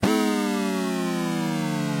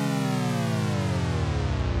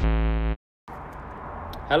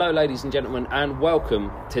Hello, ladies and gentlemen, and welcome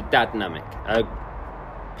to Dadnamic, a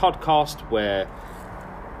podcast where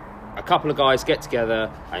a couple of guys get together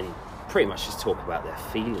and pretty much just talk about their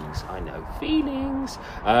feelings. I know, feelings.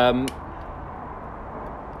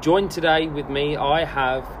 Joined today with me, I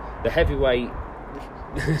have the heavyweight.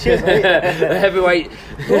 Cheers, mate. The heavyweight.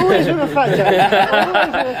 Always with a fat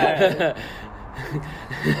jack.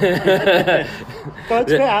 Go on,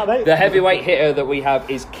 spit out, mate. The heavyweight hitter that we have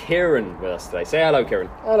is Kieran with us today. Say hello, Kieran.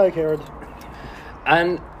 Hello, Kieran.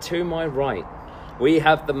 And to my right, we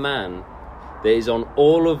have the man that is on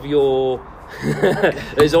all of your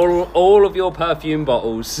there's all of your perfume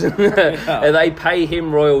bottles. They pay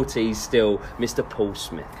him royalties still, Mr. Paul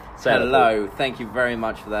Smith. Say hello, thank you very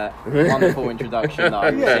much for that wonderful introduction that I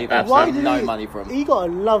received absolutely no money from. He got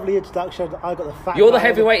a lovely introduction. I got the fat. You're the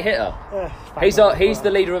heavyweight hitter. He's guy.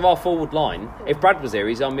 the leader of our forward line. If Brad was here,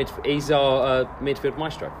 he's our midfield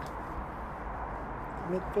maestro.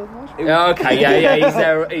 Midfield match? Okay,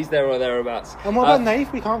 yeah, he's there or thereabouts. And what about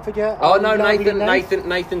Nath? We can't forget. Oh no,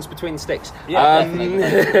 Nathan's between the sticks. Yeah,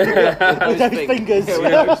 With those fingers.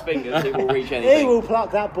 With those fingers, he will reach anything. He will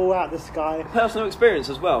pluck that ball out of the sky. Personal experience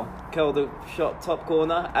as well. Curled the shot top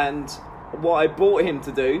corner, and what I brought him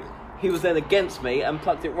to do, he was then against me and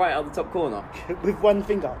plucked it right out the top corner. With one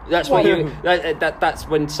finger. That's when that's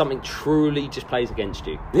when something truly just plays against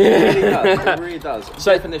you. It really does.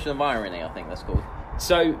 So, definition of irony, I think that's called.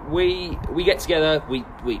 So we get together, we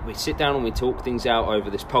sit down and we talk things out over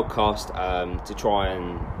this podcast to try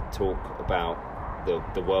and talk about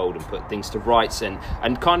the world and put things to rights and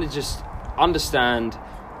kind of just understand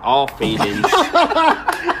our feelings.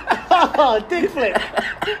 Oh, dick flip.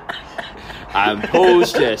 And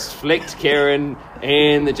Paul's just flicked Kieran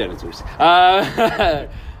in the genitals.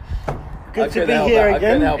 Good to be here again. I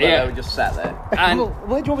couldn't help it, I just sat there. And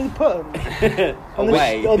where do you want me to put them?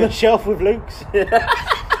 Away. On the shelf with Luke's.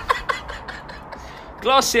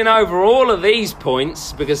 glossing over all of these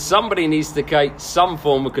points because somebody needs to take some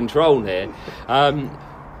form of control here.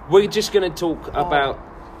 We're just going to talk about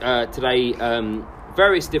today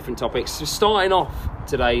various different topics. So starting off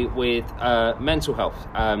today with mental health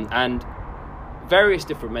and various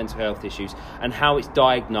different mental health issues and how it's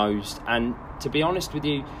diagnosed. And to be honest with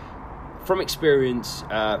you, from experience,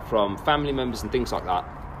 from family members and things like that,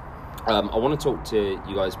 I want to talk to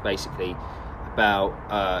you guys basically about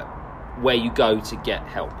where you go to get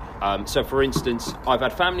help. So for instance, I've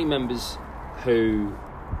had family members who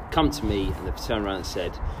come to me and they've turned around and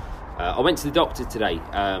said, I went to the doctor today,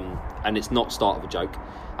 and it's not start of a joke,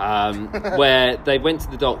 where they went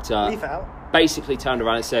to the doctor, basically turned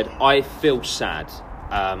around and said, I feel sad.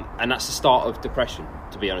 And that's the start of depression,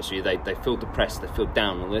 to be honest with you. They feel depressed, they feel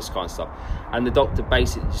down, all this kind of stuff. And the doctor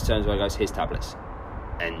basically just turns around and goes, here's tablets.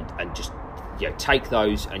 And just, take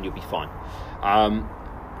those and you'll be fine.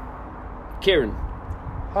 Kieran.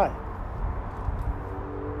 Hi.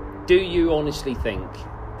 Do you honestly think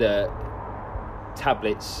that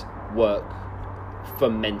tablets work for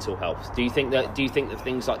mental health? Do you think that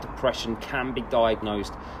things like depression can be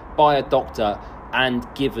diagnosed by a doctor and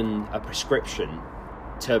given a prescription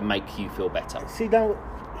to make you feel better? See, now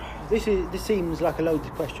this seems like a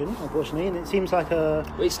loaded question, unfortunately, and it seems like a.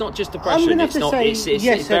 It's not just depression.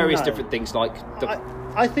 It's various different things like.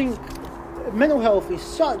 I think mental health is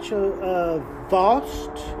such a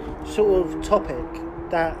vast sort of topic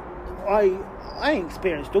that I ain't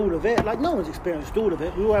experienced all of it. Like no one's experienced all of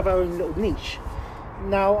it. We all have our own little niche.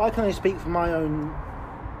 Now I can only speak from my own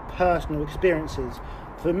personal experiences.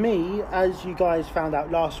 For me, as you guys found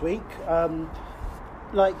out last week, I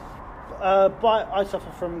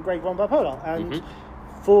suffer from grade 1 bipolar, and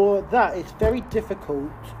for that it's very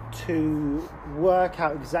difficult to work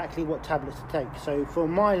out exactly what tablets to take. So for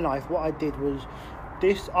my life, what I did was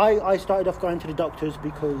this. I started off going to the doctors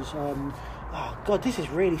because oh God, this is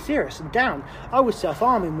really serious and down. I was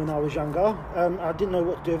self-harming when I was younger. I didn't know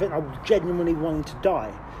what to do with it. I was genuinely wanting to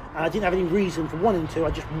die. And I didn't have any reason for wanting to.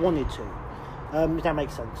 I just wanted to. If that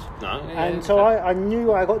makes sense. No, and so I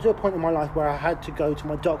knew I got to a point in my life where I had to go to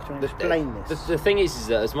my doctor and explain this. The thing is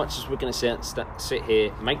that as much as we're going to sit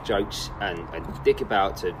here, make jokes and dick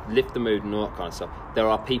about to lift the mood and all that kind of stuff, there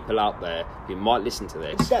are people out there who might listen to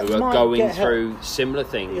this who are going through similar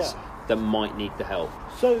things that might need the help.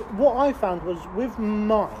 So what I found was with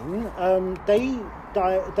mine, they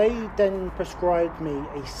then prescribed me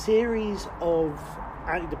a series of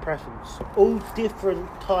antidepressants, all different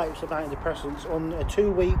types of antidepressants on a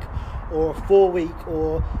 2-week or a 4-week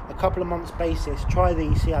or a couple of months basis. Try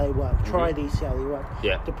these, see how they work. Try these, see how they work.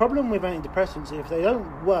 Yeah. The problem with antidepressants is if they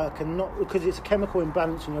don't work, and not because it's a chemical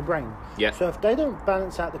imbalance in your brain. Yeah. So if they don't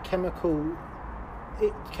balance out the chemical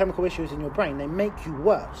chemical issues in your brain. They make you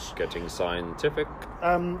worse. Getting scientific.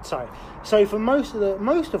 Sorry. So for most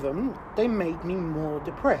of them, they made me more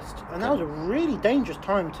depressed, and that was a really dangerous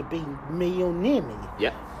time to be me or near me.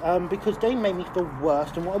 Yeah. Because they made me feel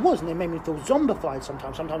worse than what I was, and they made me feel zombified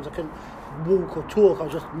sometimes. Sometimes I couldn't walk or talk, I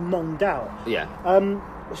was just monged out. Yeah.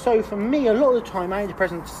 So for me, a lot of the time,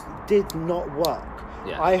 antidepressants did not work.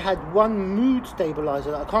 Yeah. I had one mood stabiliser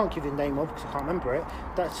that I can't give you the name of because I can't remember it,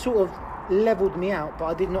 that sort of levelled me out, but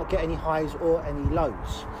I did not get any highs or any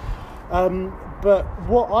lows. But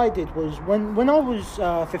what I did was, when I was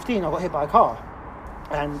 15, I got hit by a car.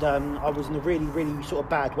 And I was in a really, really sort of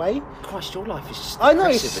bad way. Christ, your life is just I know,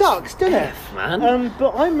 it depressive as sucks, doesn't it? F, man.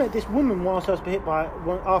 But I met this woman after I got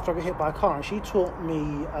hit by a car, and she taught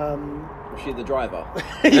me... Was she the driver?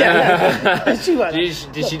 yeah. She was.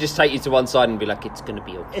 Did she just take you to one side and be like, it's going to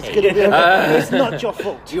be okay? It's going to be okay. It's not your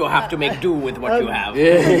fault. You have to make do with what you have.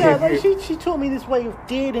 But she taught me this way of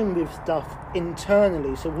dealing with stuff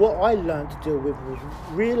internally. So what I learned to deal with was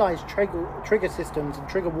realise trigger systems and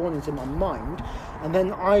trigger warnings in my mind, and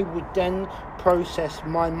then I would then process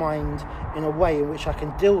my mind in a way in which I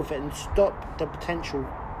can deal with it and stop the potential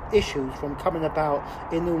issues from coming about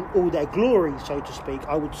in all their glory, so to speak.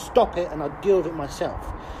 I would stop it and I'd deal with it myself.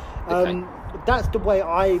 Okay. That's the way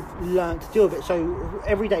I've learned to deal with it. So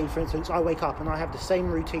every day, for instance, I wake up and I have the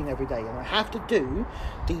same routine every day, and I have to do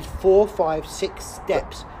these 4, 5, 6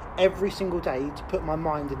 steps every single day to put my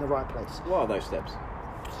mind in the right place. What are those steps?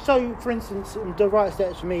 So, for instance, the right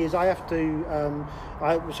steps for me is I have to.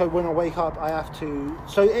 So when I wake up, I have to.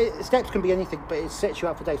 So steps can be anything, but it sets you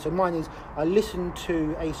up for the day. So mine is I listen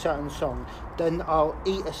to a certain song, then I'll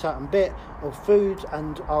eat a certain bit of food,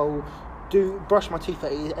 and I'll brush my teeth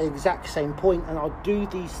at the exact same point, and I'll do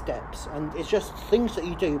these steps. And it's just things that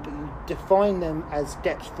you do, but you define them as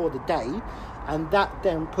steps for the day, and that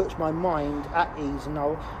then puts my mind at ease, and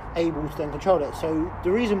I'll able to then control it. So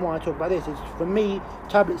the reason why I talk about this is, for me,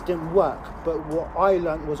 tablets didn't work, but what I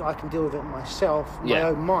learned was I can deal with it myself, my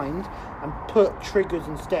own mind, and put triggers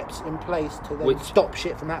and steps in place to then stop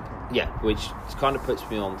shit from happening. Yeah, which kind of puts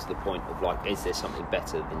me on to the point of, like, is there something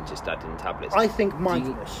better than just adding tablets? I think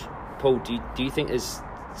mindfulness. Paul, do you think there's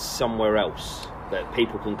somewhere else that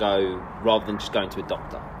people can go rather than just going to a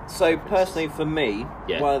doctor? So personally, for me,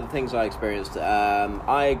 one of the things I experienced,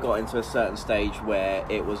 I got into a certain stage where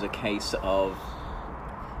it was a case of...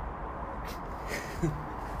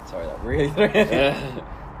 Sorry, that really...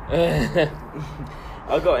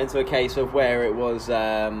 I got into a case of where it was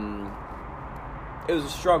a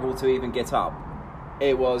struggle to even get up.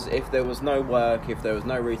 It was, if there was no work, if there was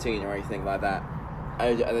no routine or anything like that,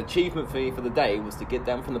 an achievement for me for the day was to get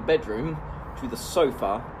down from the bedroom to the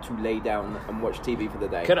sofa to lay down and watch TV for the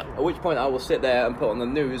day. At which point I will sit there and put on the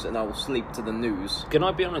news, and I will sleep to the news. Can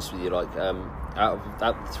I be honest with you? Like, out of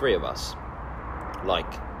the three of us, like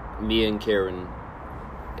me and Kieran,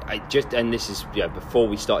 and this is before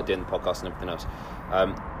we started doing the podcast and everything else,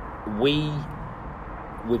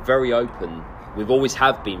 we're very open. We've always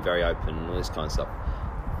have been very open and all this kind of stuff.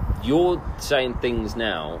 You're saying things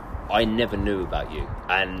now I never knew about you,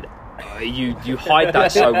 and you hide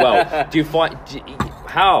that so well. Do you find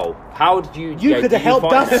how did you? You could have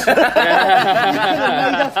helped us. You could have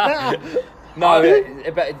made us better. No,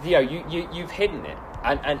 but you've hidden it,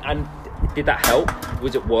 and did that help?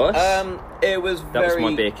 Was it worse? It was. That was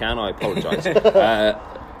my beer can. I apologise. Do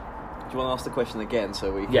you want to ask the question again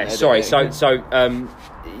so we can? Yeah, sorry. So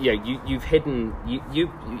you've hidden.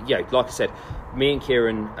 Like I said, me and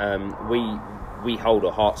Kieran, we hold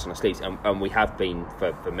our hearts on our sleeves, and we have been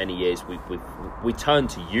for many years. We turn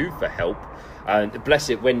to you for help, and bless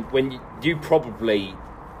it, when you probably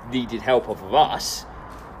needed help off of us,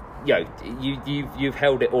 you've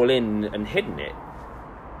held it all in and hidden it.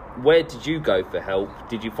 Where did you go for help?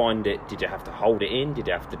 Did you find it? Did you have to hold it in? Did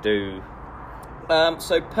you have to do?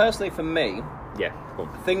 So personally, for me,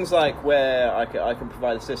 things like where I can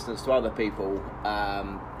provide assistance to other people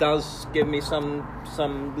does give me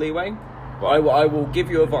some leeway. I will give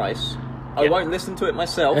you advice. I won't listen to it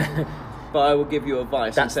myself, but I will give you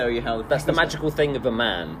advice and tell you how. That's the magical thing of a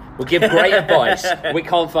man. We'll give great advice. We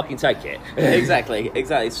can't fucking take it. Exactly.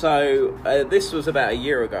 So this was about a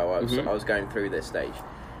year ago. I was going through this stage,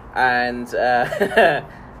 and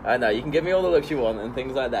I know you can give me all the looks you want and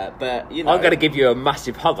things like that, but I'm going to give you a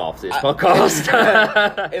massive hug after this podcast.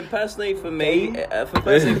 Personally, for me,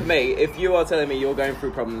 if you are telling me you're going through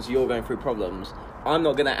problems, I'm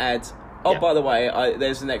not going to add. Oh, by the way,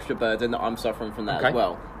 there's an extra burden that I'm suffering from that as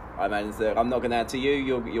well. I mean, I'm not going to add to you.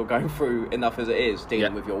 You're going through enough as it is,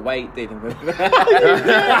 dealing with your weight, dealing with. Because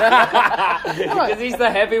he's the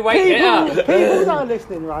heavyweight hitter. People that are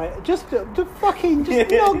listening, right? Just to fucking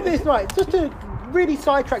log this, right? Just to really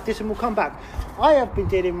sidetrack this, and we'll come back. I have been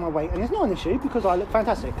dealing with my weight, and it's not an issue because I look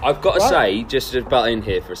fantastic. I've got to say, just to butt in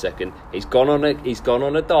here for a second, he's gone on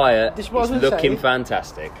a diet. This was he's looking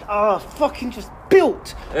fantastic. Fucking just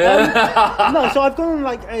built. No, so I've gone on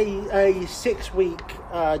like a 6-week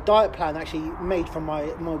diet plan actually made from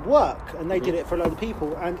my work, and they did it for a load of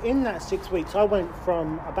people. And in that 6 weeks, I went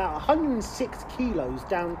from about 106 kilos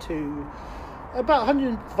down to about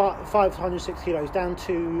 105, 106 kilos down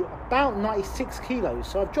to about 96 kilos.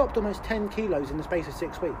 So I've dropped almost 10 kilos in the space of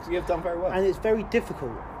 6 weeks. You've done very well. And it's very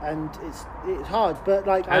difficult, and it's hard. But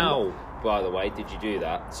like, how, by the way, did you do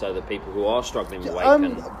that so that people who are struggling with weight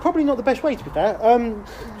can... Probably not the best way, to be fair.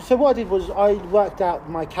 So what I did was I worked out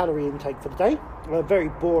my calorie intake for the day. Very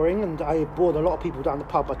boring, and I bored a lot of people down the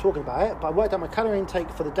pub by talking about it. But I worked out my calorie intake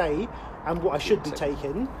for the day and what I should be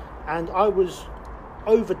taking, and I was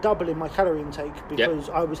over doubling my calorie intake because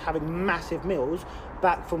I was having massive meals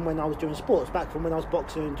back from when I was doing sports, back from when I was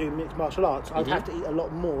boxing and doing mixed martial arts. I'd have to eat a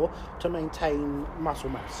lot more to maintain muscle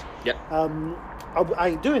mass. I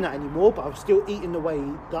ain't doing that anymore, but I was still eating the way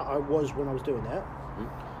that I was when I was doing it.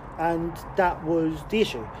 And that was the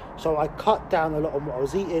issue. So I cut down a lot on what I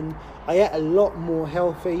was eating. I ate a lot more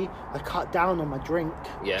healthy. I cut down on my drink.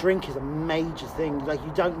 Drink is a major thing. Like,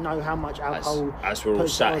 you don't know how much alcohol... As we're all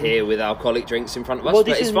sat here with alcoholic drinks in front of us, well,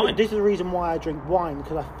 but it's fine. This is the reason why I drink wine,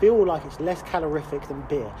 because I feel like it's less calorific than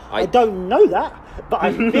beer. I don't know that, but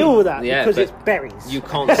I feel that because it's berries. You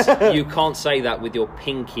can't say that with your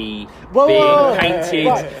pinky being painted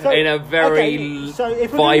in a very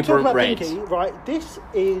vibrant red. Pinky, right, this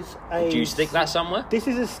is a... Do you stick that somewhere? This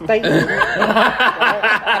is a statement.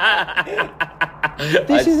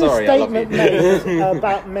 This is a statement made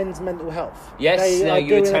about men's mental health. Yes,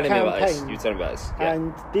 you were telling me about this. Yeah.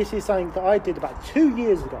 And this is something that I did about 2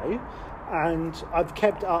 years ago, and I've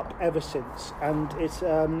kept up ever since. And it's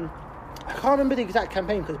I can't remember the exact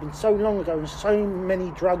campaign because it's been so long ago, and so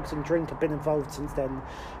many drugs and drink have been involved since then.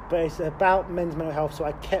 But it's about men's mental health, so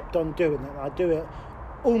I kept on doing it. I do it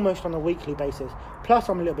almost on a weekly basis. Plus,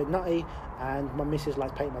 I'm a little bit nutty, and my missus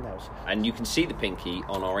likes painting my nails. And you can see the pinky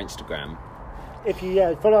on our Instagram. If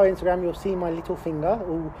you follow our Instagram, you'll see my little finger,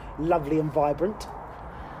 all lovely and vibrant.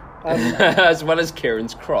 As well as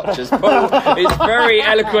Kieran's crotch, as Paul is very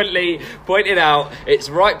eloquently pointed out. It's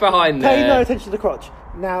right behind there. Pay no attention to the crotch.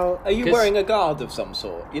 Now, are you wearing a guard of some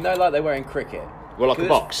sort? You know, like they wear in cricket. Well, like a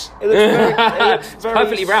box. It looks it's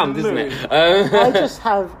perfectly round, isn't it? I just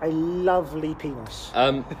have a lovely penis.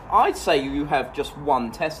 I'd say you have just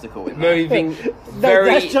one testicle in moving there.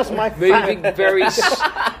 That's just my moving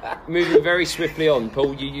moving very swiftly on.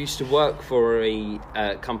 Paul, you used to work for a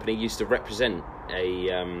company, used to represent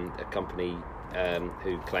a company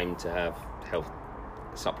who claimed to have health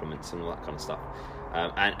supplements and all that kind of stuff.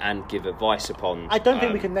 And give advice upon. I don't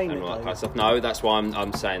think we can name it. All that kind of stuff. No, that's why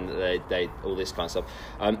I'm saying that they all this kind of stuff.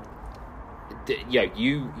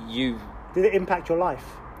 You. Did it impact your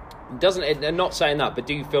life? Doesn't it? I'm not saying that, but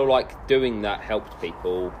do you feel like doing that helped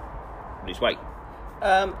people lose weight?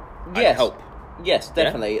 Yes. Help. Yes,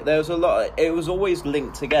 definitely. Yeah? There was a lot. It was always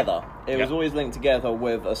linked together. It was always linked together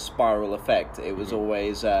with a spiral effect. It was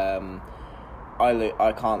always.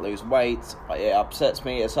 I can't lose weight. It upsets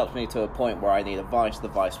me. It upsets me to a point where I need advice. The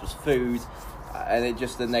vice was food, and it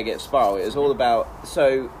just the negative spiral. It was all about.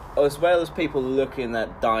 So as well as people looking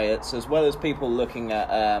at diets, as well as people looking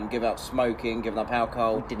at giving up smoking, giving up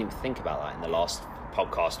alcohol. We didn't even think about that in the last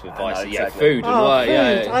podcast with vice. Exactly. Food and what? Food.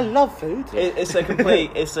 Yeah. I love food. It's a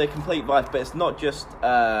complete vice, but it's not just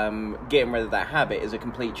getting rid of that habit. It's a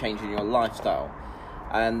complete change in your lifestyle.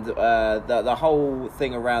 And the whole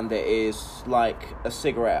thing around it is like a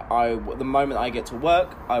cigarette. The moment I get to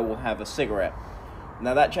work, I will have a cigarette.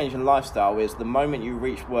 Now that change in lifestyle is the moment you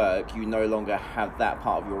reach work, you no longer have that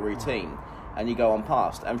part of your routine, and you go on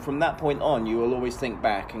past. And from that point on, you will always think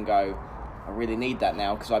back and go, I really need that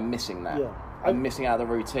now because I'm missing that. Yeah. I'm missing out of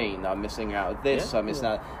the routine. I'm missing out of this. I'm missing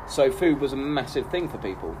out. So food was a massive thing for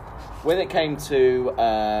people. When it came to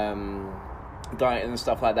diet and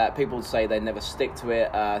stuff like that, people would say they never stick to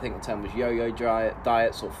it. I think the term was yo-yo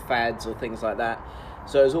diets or fads or things like that.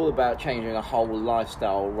 So it's all about changing a whole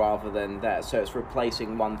lifestyle rather than that. So it's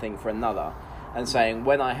replacing one thing for another and saying,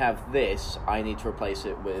 when I have this, I need to replace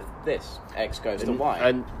it with this. X goes to Y.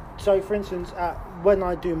 And so, for instance, when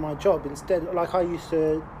I do my job, instead, like I used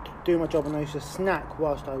to do my job and I used to snack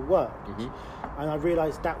whilst I worked. And I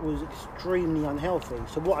realised that was extremely unhealthy.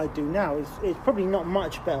 So what I do now is it's probably not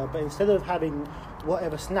much better, but instead of having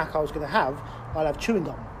whatever snack I was going to have, I'll have chewing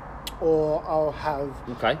gum, or I'll have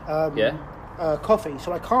coffee.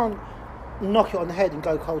 So I can't knock it on the head and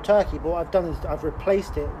go cold turkey, but what I've done is I've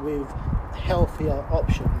replaced it with healthier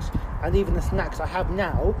options, and even the snacks I have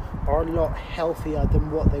now are a lot healthier than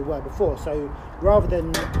what they were before. So rather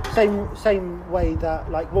than same way that,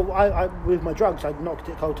 like, well, I with my drugs I knocked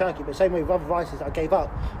it cold turkey, but same way with other vices that I gave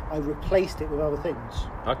up, I replaced it with other things.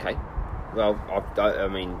 Okay, well, I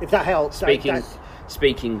mean, If that helps.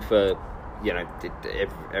 Speaking for, you know,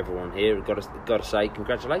 everyone here, got to say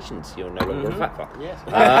congratulations. You're no longer a fat fuck. Yes.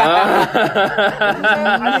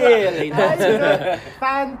 Really not.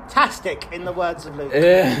 Fantastic, in the words of Luke.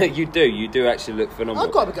 You do actually look phenomenal.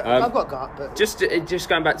 I've got gut, but just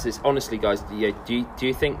going back to this, honestly, guys, do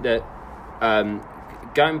you think that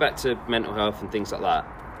going back to mental health and things like that,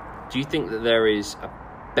 do you think that there is a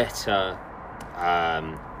better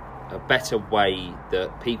way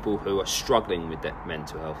that people who are struggling with their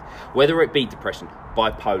mental health, whether it be depression,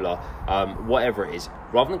 bipolar, whatever it is,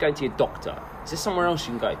 rather than going to your doctor, is there somewhere else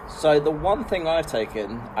you can go? So the one thing I've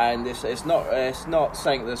taken, and it's not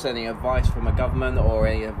saying there's any advice from a government or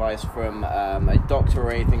any advice from a doctor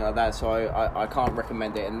or anything like that, so I can't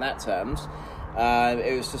recommend it in that terms.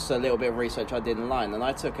 It was just a little bit of research I did online, and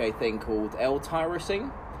I took a thing called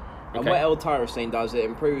L-tyrosine. And what L-tyrosine does, it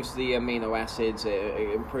improves the amino acids,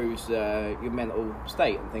 it improves your mental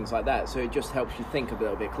state and things like that. So it just helps you think a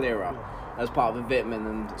little bit clearer as part of a vitamin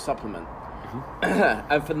and supplement.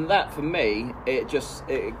 And for me, it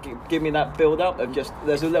give me that build up of just,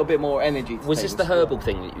 there's a little bit more energy to Was this the herbal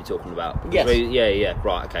thing that you were talking about? Yes. Yeah,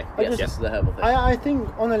 right, okay. Yes, the herbal thing. I think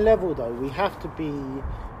on a level though, we have to be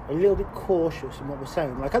a little bit cautious in what we're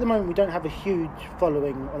saying. Like at the moment, we don't have a huge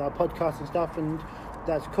following on our podcast and stuff, and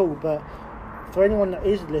that's cool, but for anyone that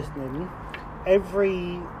is listening,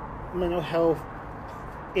 every mental health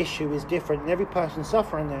issue is different, and every person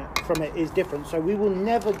suffering from it is different. So we will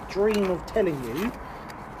never dream of telling you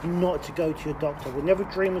not to go to your doctor. We'll never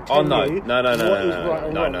dream of telling you what is right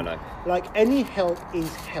or wrong. No. Like, any help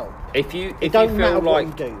is help. If you doesn't matter what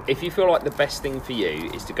you do. If you feel like the best thing for you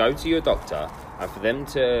is to go to your doctor and for them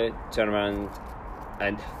to turn around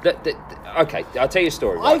and okay, I'll tell you a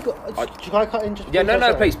story. Right? Can I cut in just? Please.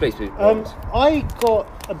 I got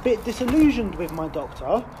a bit disillusioned with my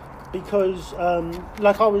doctor because,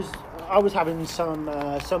 like, I was having some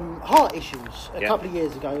heart issues a couple of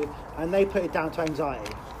years ago, and they put it down to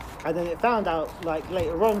anxiety. And then it found out, like,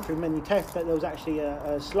 later on through many tests, that there was actually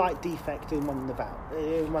a slight defect in one of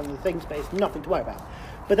the things, but it's nothing to worry about.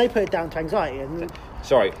 But they put it down to anxiety. And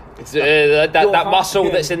sorry, that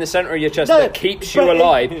muscle that's in the centre of your chest that keeps you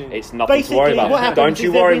alive, it's nothing to worry about. Don't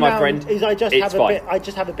you worry, my friend. I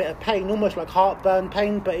just have a bit of pain, almost like heartburn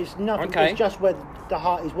pain, but it's nothing. Okay. It's just where the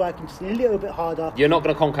heart is working just a little bit harder. You're not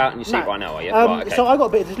going to conk out in your seat right now, are you? Right, okay. So I got a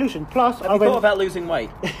bit of disillusion. Plus, have you thought about losing weight?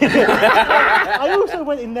 I also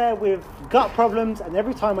went in there with gut problems, and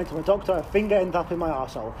every time I went to my doctor, a finger ended up in my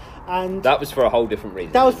arsehole. And that was for a whole different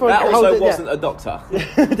reason. That wasn't a doctor.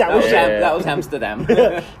 that was Amsterdam.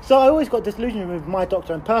 So I always got disillusioned with my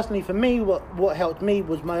doctor, and personally for me, what helped me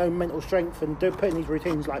was my own mental strength and putting these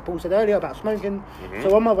routines, like Paul said earlier about smoking.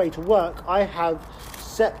 So on my way to work, I have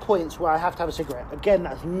set points where I have to have a cigarette. Again,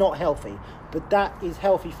 that's not healthy, but that is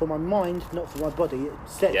healthy for my mind, not for my body. It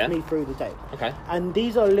sets me through the day. Okay. And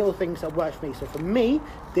these are little things that work for me. So for me,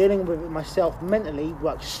 dealing with it myself mentally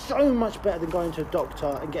works so much better than going to a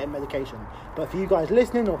doctor and getting medication. But for you guys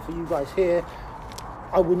listening, or for you guys here,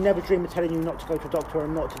 I would never dream of telling you not to go to a doctor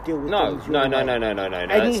and not to deal with things. No. Any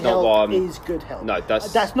that's help not what is good help. No,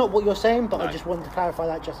 that's not what you're saying, but I just wanted to clarify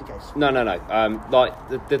that just in case. No. Like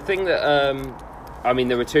the thing that I mean,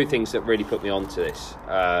 there were two things that really put me onto this.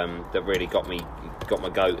 That really got my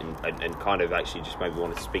goat and kind of actually just maybe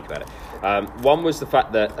wanted to speak about it. One was the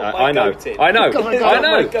fact that I know. Is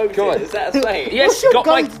that a saying? Yes,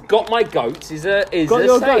 got my goat is a saying.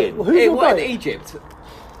 Who's your goat? In Egypt.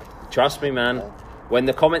 Trust me, man. When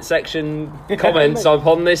the comment section comments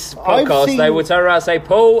upon this podcast, they will turn around and say,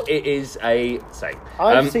 Paul, it is a saying.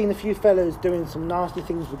 I've seen a few fellas doing some nasty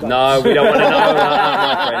things with goats. No, we don't want to know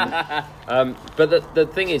that, my friend. But the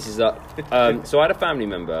thing is that, so I had a family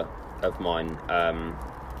member of mine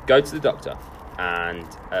go to the doctor, and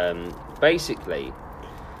basically,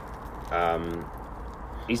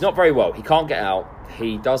 he's not very well. He can't get out.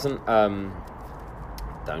 He doesn't, don't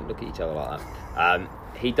look at each other like that.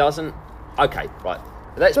 He doesn't. Okay, right.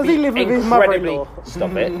 Does he live with his mother-in-law?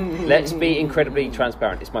 Stop it. Let's be incredibly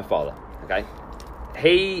transparent. It's my father. Okay.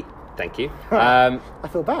 Thank you. I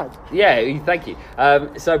feel bad. Yeah, thank you.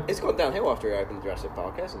 So It's gone downhill after he opened Jurassic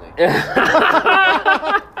Park, hasn't he?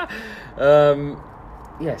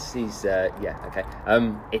 yes, he's okay.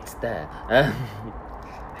 It's there.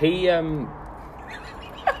 He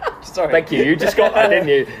Sorry. Thank you. You just got that, didn't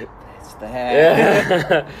you? It's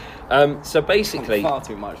there. Yeah. So basically, Far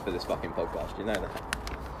too much for this fucking podcast, you know that.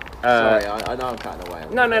 Sorry, I know I'm cutting away.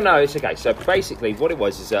 no, it's okay. So basically, what it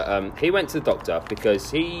was is that he went to the doctor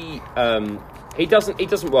because he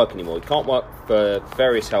doesn't work anymore. He can't work for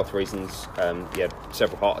various health reasons. He had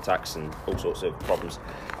several heart attacks and all sorts of problems.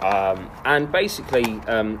 And basically,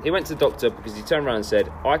 he went to the doctor because he turned around and said,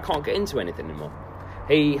 "I can't get into anything anymore."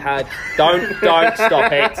 He had don't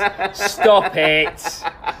stop it.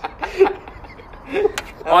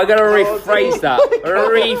 I'm going to rephrase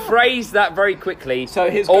that very quickly. So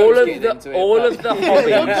his all goat's of getting the into it, all but- of the Don't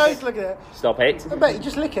hobbies. look at it. Stop it. I bet you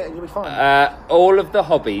just lick it and you'll be fine. All of the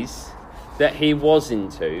hobbies that he was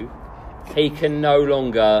into, he can no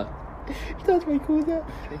longer. That's what he calls it.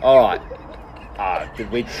 All right. Did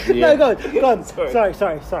we? No, go on. Sorry.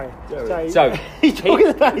 Sorry. So He's talking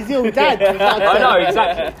about his old dad. I know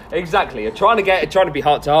exactly. I'm trying to be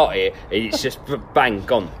heart to heart here. It's just bang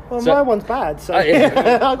gone. Well, So- my one's bad, so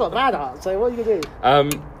yeah. I got bad heart. So what are you gonna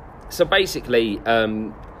do? So basically,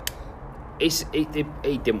 he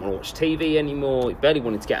didn't want to watch TV anymore. He barely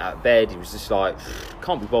wanted to get out of bed. He was just like,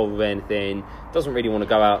 can't be bothered with anything. Doesn't really want to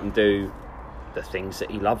go out and do the things that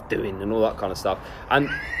he loved doing and all that kind of stuff. And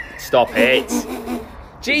stop it,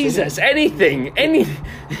 Jesus! Anything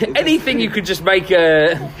you could just make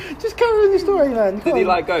a. Just carry on the story, man. Did he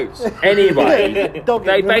like goats? Anyway, Dogging.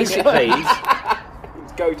 they basically. He's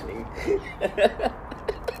goating.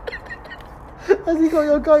 Has he got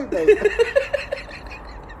your goat, mate?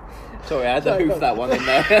 Sorry, I had to hoof that one in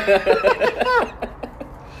there.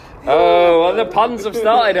 Oh, well, the puns have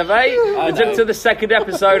started, have they? It took to the second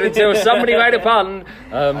episode until somebody made a pun.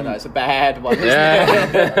 I know, it's a bad one, isn't it?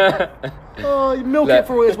 Yeah. Oh, you milk Look, it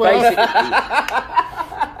for all it's worth.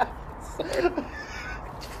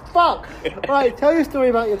 Fuck. Right, tell your story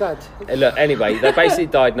about your dad. Look, anyway, they basically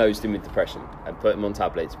diagnosed him with depression and put him on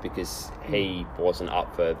tablets because he wasn't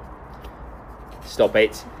up for. Stop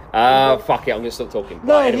it. Fuck it, I'm going to stop talking.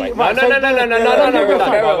 No, Right, anyway. he- right, No. so-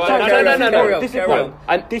 This is Right,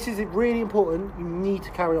 And- this is really important. You need to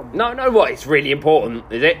carry on. No, what? It's really important,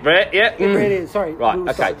 is it? Right? Yeah. It really is. Sorry. Right, we'll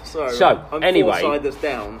okay. stop. So, So, anyway. 4 ciders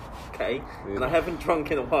down, okay, and I haven't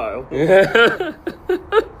drunk in a while.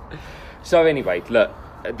 So anyway, look,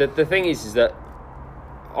 the thing is that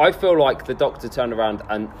I feel like the doctor turned around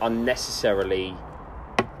and unnecessarily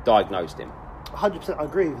diagnosed him. 100%, I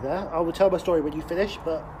agree with that. I will tell my story when you finish,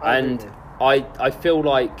 but I agree And with you. I feel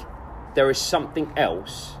like there is something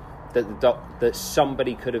else that that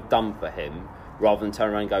somebody could have done for him rather than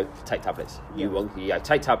turn around and go, take tablets.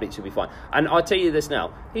 Take tablets, you'll be fine. And I tell you this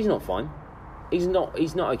now, he's not fine. He's not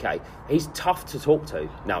okay. He's tough to talk to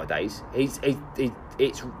nowadays. It's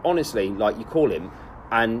honestly like you call him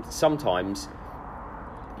and sometimes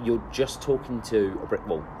you're just talking to a brick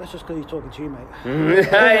wall. That's just because he's talking to you, mate.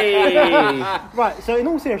 Hey! Right, so in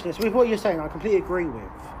all seriousness, with what you're saying, I completely agree with.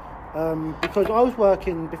 Because I was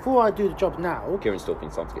working, before I do the job now, Kieran's talking,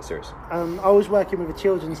 it's time to get serious. I was working with a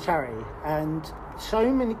children's charity, and so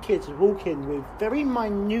many kids walk in with very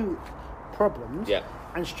minute problems, Yeah.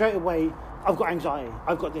 and straight away, I've got anxiety,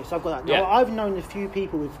 I've got this, I've got that. Yeah. Now, I've known a few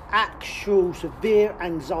people with actual severe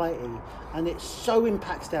anxiety, and it so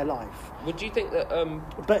impacts their life. Would you think that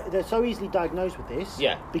But they're so easily diagnosed with this,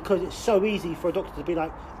 Yeah. because it's so easy for a doctor to be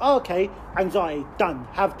like, oh, okay, anxiety, done,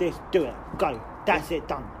 have this, do it, go, that's it,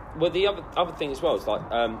 done. well, the other thing as well is like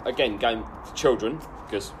again going to children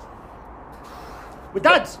because With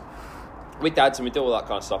dads, with dads and we do all that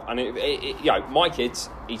kind of stuff. And my kids,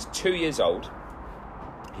 he's 2 years old.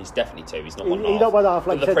 He's definitely 2. He's not one and a half. He's not 1.5, like From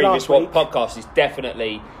the you said previous last week. podcast, he's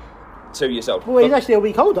definitely 2 years old. well, he's But- actually a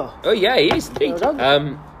week older. oh yeah, he is. Indeed. Well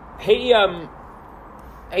done.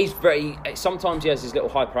 He's very. Sometimes he has his little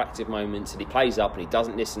hyperactive moments, and he plays up, and he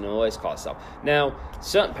doesn't listen, and all this kind of stuff. Now,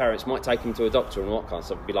 certain parents might take him to a doctor and all that kind of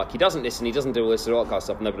stuff, and be like, he doesn't listen, he doesn't do all this and all that kind of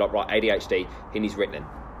stuff, and they'll be like, right, ADHD, he needs Ritalin.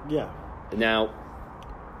 Yeah. Now,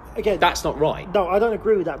 Again, that's not right. no, I don't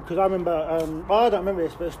agree with that because I remember, well, I don't remember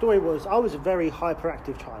this, but the story was I was a very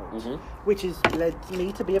hyperactive child, Mm-hmm. which has led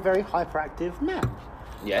me to be a very hyperactive man.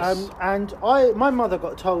 Yes. And my mother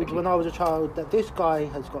got told when I was a child that this guy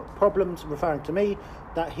has got problems, referring to me,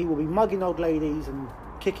 that he will be mugging old ladies and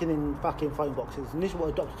kicking in fucking phone boxes. And this is what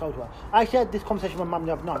the doctor told her. I actually had this conversation with my mum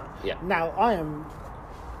the other night. Yeah. Now,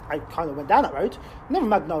 I kind of went down that road. Never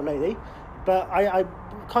mugged an old lady, but I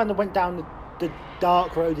kind of went down the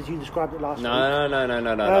dark road as you described it last week.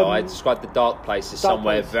 No. I described the dark place as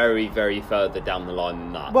somewhere very, very further down the line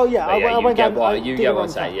than that. Well, yeah, I went down. You get what I'm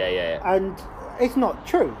saying. Yeah. And it's not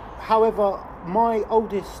true. However, my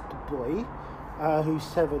oldest boy, who's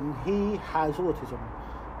 7, he has autism.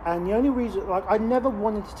 And the only reason, like, I never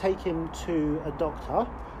wanted to take him to a doctor.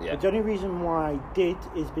 Yeah. But the only reason why I did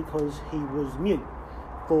is because he was mute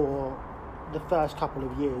for the first couple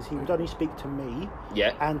of years. He would only speak to me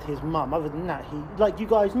and his mum. Other than that, he, like, you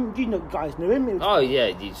guys knew him. He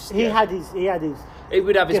had his. He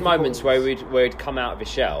would have his moments where he'd come out of his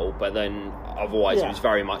shell, but then otherwise he was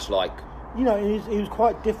very much like. You know, it was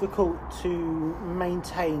quite difficult to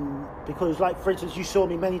maintain because, like, for instance, you saw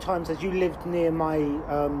me many times as you lived near my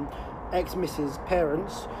ex-missus'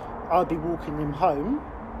 parents. I'd be walking him home.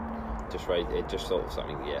 Just sort of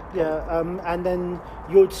something, and then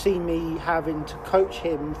you'd see me having to coach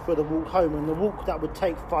him for the walk home, and the walk that would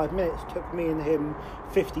take 5 minutes took me and him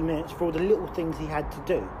 50 minutes for all the little things he had to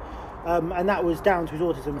do. And that was down to his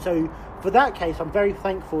autism. So for that case, I'm very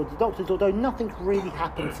thankful. The doctors, although nothing's really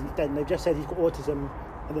happened since then, they've just said he's got autism,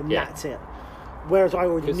 and then that's it. Whereas I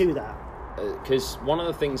already knew that. Because one of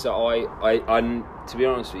the things that I, to be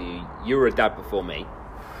honest with you, you were a dad before me,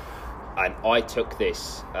 and I took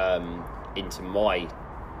this into my,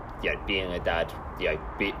 being a dad,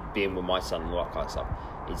 being with my son and all that kind of stuff.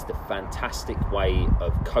 Is the fantastic way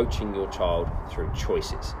of coaching your child through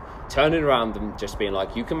choices. Turning around and just being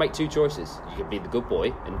like, you can make 2 choices. You can be the good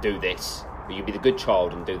boy and do this, or you can be the good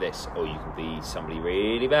child and do this, or you can be somebody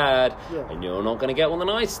really bad and you're not going to get all the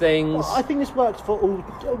nice things. Well, I think this works for all.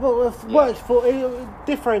 Well, it works for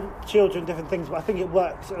different children, different things, but I think it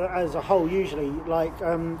works as a whole usually. Like,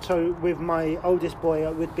 so with my oldest boy,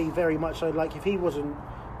 it would be very much so. Like, if he wasn't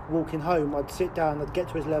walking home, I'd sit down, I'd get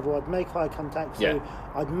to his level, I'd make eye contact, so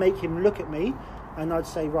I'd make him look at me, and I'd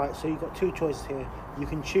say, right, so you've got 2 choices here. You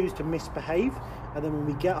can choose to misbehave, and then when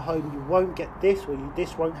we get home, you won't get this, or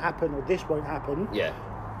this won't happen, or this won't happen. Yeah.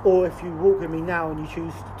 Or if you walk with me now and you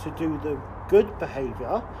choose to do the good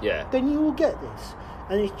behaviour, then you will get this.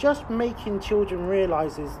 And it's just making children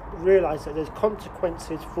realise that there's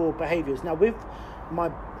consequences for behaviours. Now, with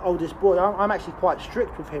my oldest boy, I'm actually quite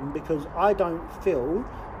strict with him because I don't feel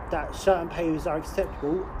that certain behaviours are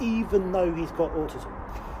acceptable, even though he's got autism.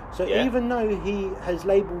 So even though he is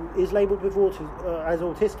labelled with as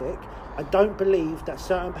autistic, I don't believe that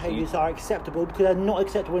certain behaviours are acceptable because they're not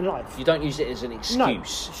acceptable in life. You don't use it as an excuse. No.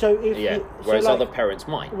 So whereas other parents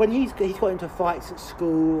might. When he's got into fights at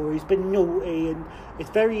school or he's been naughty, and it's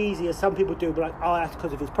very easy, as some people do, be like, oh, that's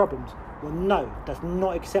because of his problems. Well, no, that's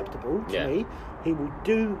not acceptable to me. He will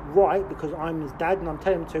do right because I'm his dad and I'm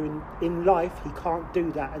telling him to. In life, he can't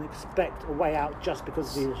do that and expect a way out just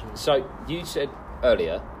because of the issue. So you said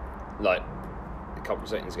earlier, like a couple of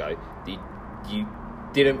seconds ago, you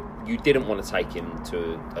didn't want to take him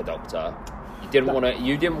to a doctor. You didn't want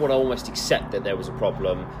to almost accept that there was a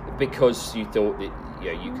problem because you thought that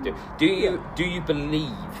you could do. Do you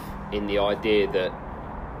believe in the idea that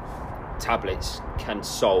tablets can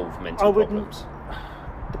solve mental problems?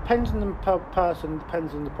 Depends on the person.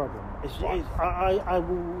 Depends on the problem. I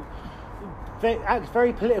will act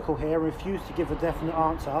very political here and refuse to give a definite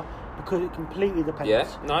answer because it completely depends. Yeah.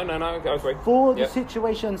 No. I agree. For the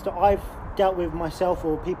situations that I've dealt with myself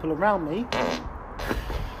or people around me.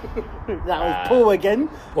 That was Paul again.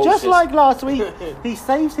 Just like last week, he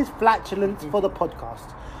saves his flatulence for the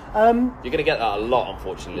podcast. You're going to get that a lot,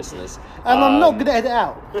 unfortunately, listeners. And I'm not going to edit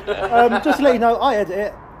out. Just to let you know, I edit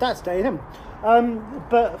it. That's staying in.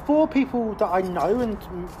 But for people that I know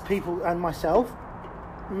and myself,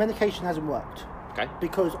 medication hasn't worked. Okay.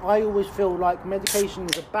 Because I always feel like medication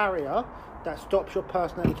is a barrier that stops your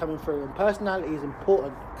personality coming through. And personality is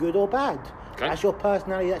important, good or bad. Okay. That's your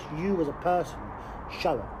personality, that's you as a person.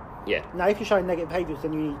 Show it. Yeah. Now, if you're showing negative behaviours,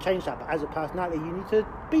 then you need to change that. But as a personality, you need to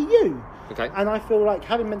be you. Okay. And I feel like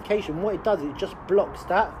having medication, what it does is it just blocks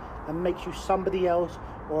that and makes you somebody else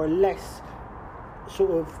or a less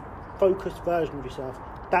sort of focused version of yourself.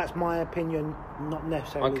 That's my opinion, not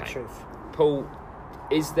necessarily the truth. Paul,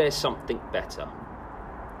 is there something better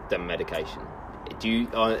than medication? Do you,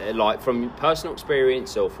 like, from personal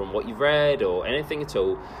experience or from what you've read or anything at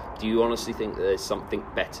all, do you honestly think that there's something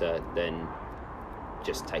better than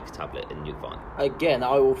just take a tablet and you're fine? Again,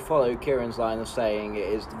 I will follow Kieran's line of saying it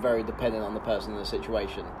is very dependent on the person and the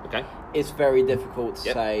situation. Okay. It's very difficult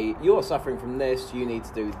to say, you're suffering from this, you need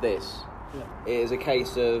to do this. Yeah. It is a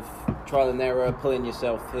case of trial and error, pulling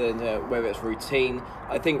yourself in, whether it's routine.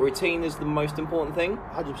 I think routine is the most important thing.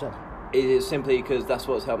 100%. It is simply because that's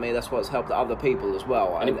what's helped me, that's what's helped other people as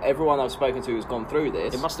well. And everyone I've spoken to who's gone through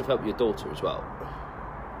this... It must have helped your daughter as well.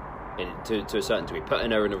 to a certain degree,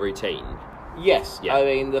 putting her in a routine. Yes, Yeah. I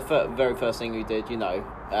mean the very first thing we did,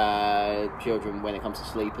 children when it comes to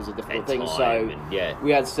sleep is a difficult thing. So Bedtime, yeah.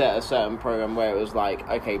 we had set a certain program where it was like,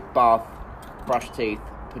 okay, bath, brush teeth,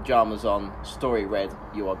 pajamas on, story read,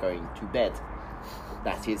 you are going to bed.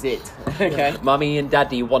 That is it. Okay. Mummy and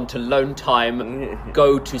Daddy want alone time.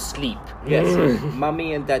 Go to sleep. Yes.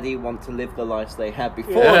 Mummy and Daddy want to live the lives they had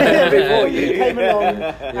before. Before you came along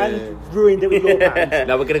and ruined it with your plans.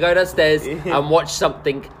 Now we're going to go downstairs and watch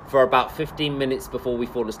something for about 15 minutes before we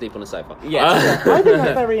fall asleep on the sofa. Yes. I think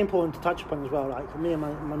that's very important to touch upon as well. Like, for me and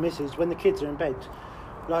my missus, when the kids are in bed,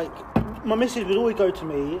 like, my missus would always go to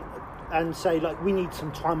me and say, like, we need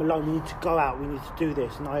some time alone, we need to go out, we need to do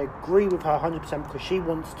this. And I agree with her 100% because she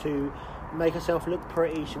wants to make herself look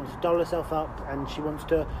pretty, she wants to doll herself up, and she wants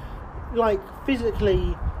to, like,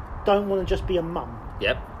 physically don't want to just be a mum.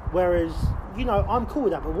 Yep. Whereas, I'm cool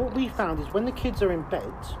with that, but what we found is when the kids are in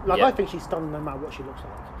bed, like, Yeah. I think she's stunning no matter what she looks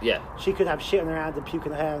like. Yeah. She could have shit in her hand and puke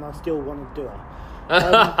in her hair, and I still want to do her.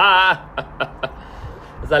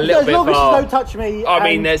 It's a little As bit long as she far. don't touch me. I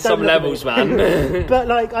mean, and there's don't some look at levels, me. man. But,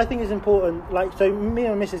 like, I think it's important. Like, so me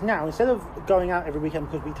and Mrs. now, instead of going out every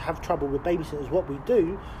weekend because we have trouble with babysitters, what we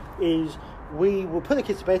do is we will put the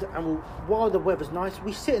kids to bed, and while the weather's nice,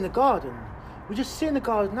 we sit in the garden. We just sit in the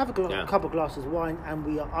garden, have a couple of glasses of wine, and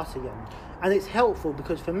we are us again. And it's helpful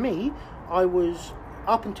because for me, I was,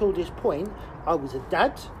 up until this point, I was a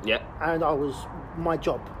dad, Yeah. and I was my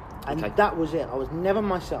job. And Okay. that was it. I was never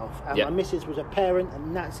myself. And Yeah. my missus was a parent,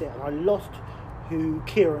 and that's it. And I lost who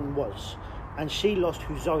Kieran was, and she lost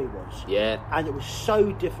who Zoe was. Yeah. And it was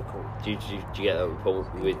so difficult. Do you get that, Paul,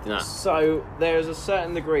 with that? So there's a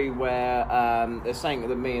certain degree where there's something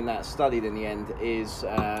that me and that studied in the end is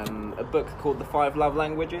a book called The 5 Love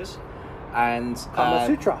Languages. And Kama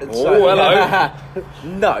Sutra. Oh, hello.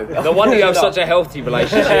 No. No wonder you have No. such a healthy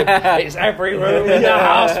relationship. It's every room in the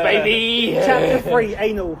house, baby. Chapter 3,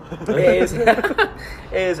 anal. It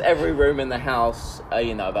is every room in the house,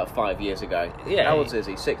 about 5 years ago. Yeah. How old is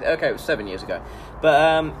he? 6? Okay, it was 7 years ago.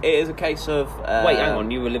 But it is a case of... Wait, hang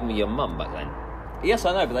on. You were living with your mum back then? Yes,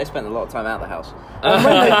 I know, but they spent a lot of time out of the house. And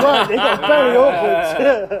when they weren't, it got very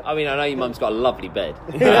awkward. I mean, I know your mum's got a lovely bed.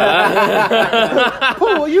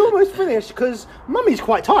 Paul, you almost finished because Mummy's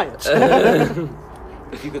quite tired.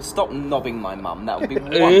 If you could stop knobbing my mum, that would be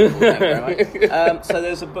wonderful. Thank you very much. So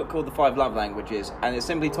there's a book called The 5 Love Languages, and it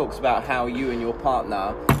simply talks about how you and your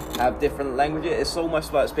partner have different languages. It's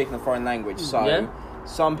almost like speaking a foreign language. So Yeah.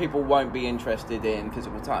 some people won't be interested in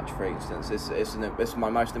physical touch, for instance. It's my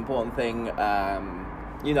most important thing.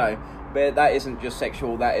 But that isn't just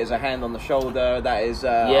sexual. That is a hand on the shoulder. That is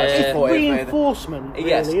Yeah. supportive. Reinforcement, really,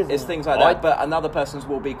 Yes, isn't it's it? things like that. But another person's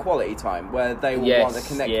will be quality time, where they will Yes, want to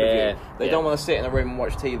connect with yeah, you. They yeah. don't want to sit in a room and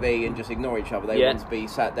watch TV and just ignore each other. They Yeah. want to be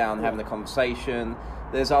sat down having a conversation.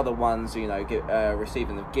 There's other ones,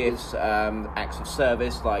 receiving of gifts, acts of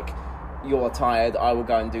service, like you're tired, I will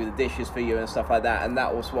go and do the dishes for you and stuff like that. And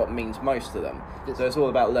that was what means most to them. So it's all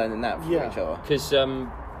about learning that from Yeah. each other. Because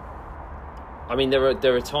I mean, there are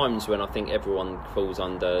times when I think everyone falls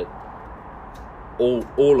under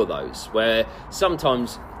all of those. Where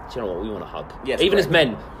sometimes, do you know what, we want to hug. Yes, even as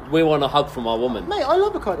correct. men, we want a hug from our woman. Mate, I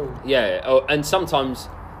love a cuddle. Yeah. Oh, and sometimes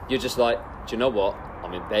you're just like, do you know what?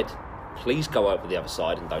 I'm in bed. Please go over the other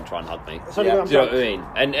side and don't try and hug me. It's only Yeah. when I'm Do you know what I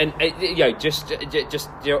drunk. mean?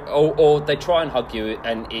 And or they try and hug you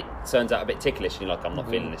and it turns out a bit ticklish and you're like, I'm not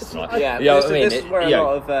feeling this tonight. Yeah, You know this, what I mean? this is where a you know,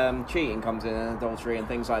 lot of cheating comes in, and adultery and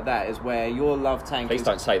things like that, is where your love tank please is...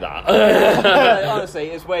 don't say that.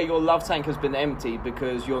 Honestly, it's where your love tank has been empty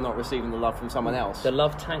because you're not receiving the love from someone else. The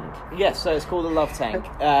love tank. Yes, so it's called a love tank.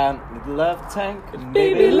 Love tank,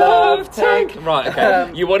 Baby love tank. Right,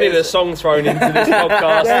 okay. You wanted a song thrown into this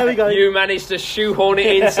podcast. There we go. You managed to shoehorn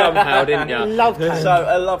it in somehow, didn't you? Love tank. So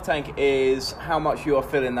a love tank is how much you are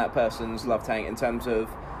filling that person's love tank in terms of,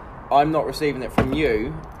 I'm not receiving it from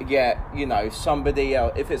you, yet, somebody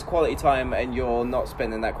else, if it's quality time and you're not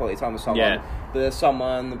spending that quality time with someone, Yeah. but there's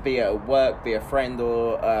someone, be it at work, be a friend,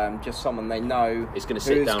 or just someone they know, Is gonna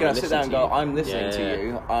sit who's down gonna and sit listen down and to go, you. I'm listening Yeah. to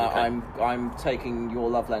you, Okay. I'm taking your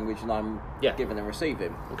love language and I'm Yeah. giving and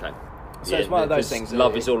receiving. Okay. So it's one of those because things that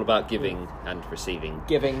Love it- is all about giving and receiving.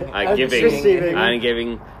 Giving And giving receiving. and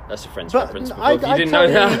giving. That's a friend's But preference. I You didn't know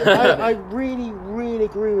totally- that. I really, really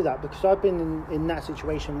agree with that because I've been in that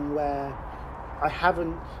situation where I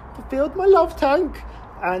haven't fulfilled my love tank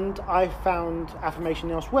and I found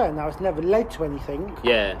affirmation elsewhere. Now, it's never led to anything,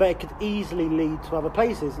 Yeah. but it could easily lead to other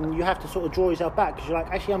places and you have to sort of draw yourself back because you're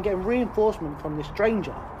like, actually, I'm getting reinforcement from this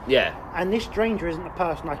stranger. Yeah. And this stranger isn't a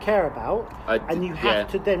person I care about, I- and you have yeah.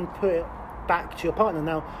 to then put back to your partner.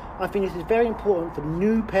 Now, I think this is very important for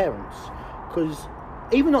new parents, because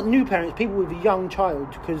even not new parents, people with a young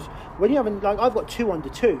child, because when you have, like, I've got 2 under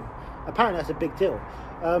 2, apparently that's a big deal.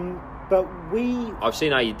 But I've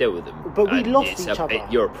seen how you deal with them. But we lost each other.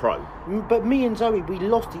 You're a pro. But me and Zoe, we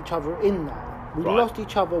lost each other in that. We Right. lost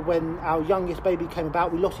each other when our youngest baby came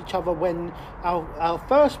about. We lost each other when our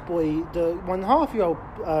first boy, the 1.5-year-old,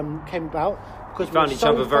 came about. Because You found each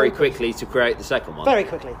other very quickly to create the second one. Very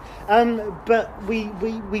quickly. But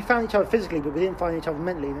we found each other physically, but we didn't find each other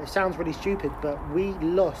mentally. And it sounds really stupid, but we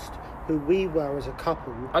lost who we were as a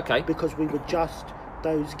couple. Okay. Because we were just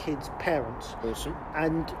those kids' parents. Awesome.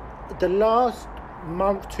 And the last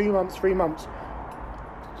month, 2 months, 3 months.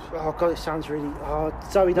 Oh God, it sounds really. Oh,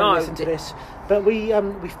 Zoe, don't listen to this. But we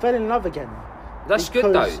fell in love again. That's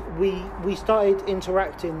good though. We started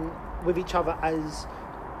interacting with each other as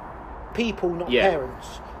people, not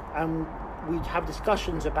parents, and we'd have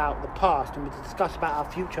discussions about the past, and we'd discuss about our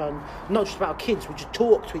future, and not just about our kids. We just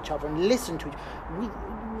talk to each other and listen to each other.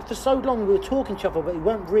 For so long we were talking to each other, but we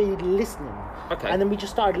weren't really listening. Okay. And then we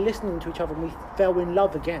just started listening to each other, and we fell in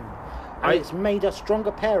love again. And it's made us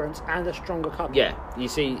stronger parents and a stronger couple. Yeah, you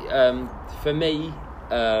see, for me,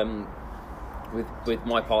 with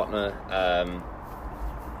my partner,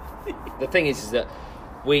 the thing is that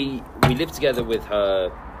we live together with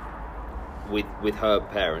her, with her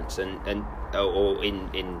parents and or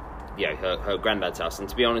in her granddad's house. And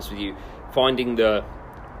to be honest with you, finding the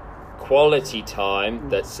quality time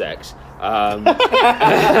that's sex.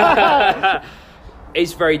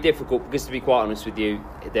 It's very difficult because, to be quite honest with you,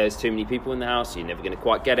 there's too many people in the house. You're never going to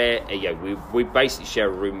quite get it. We basically share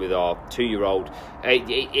a room with our 2-year-old.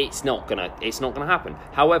 It's not gonna happen.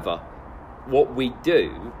 However, what we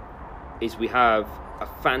do is we have a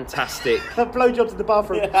fantastic blowjobs in the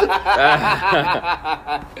bathroom.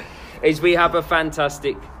 Is we have a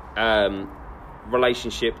fantastic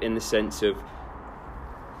relationship in the sense of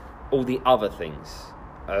all the other things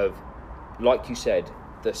of, like you said,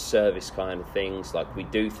 the service kind of things. Like, we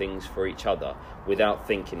do things for each other without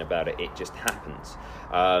thinking about it. It just happens.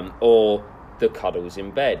 Or the cuddles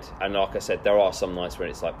in bed. And like I said, there are some nights when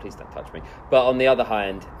it's like, please don't touch me. But on the other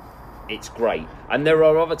hand, it's great. And there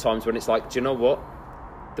are other times when it's like, do you know what?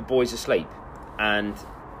 The boy's asleep and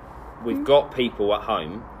we've got people at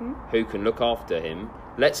home who can look after him.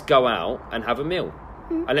 Let's go out and have a meal.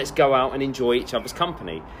 And let's go out and enjoy each other's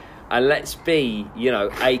company. And let's be,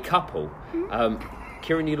 a couple.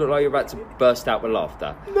 Kieran, you look like you're about to burst out with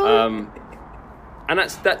laughter. No. And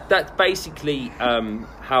that's basically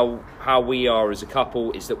how we are as a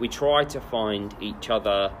couple, is that we try to find each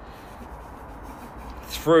other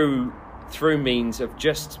through means of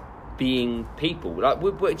just being people. Like,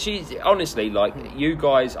 she's honestly, like, you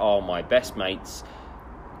guys are my best mates.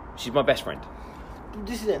 She's my best friend.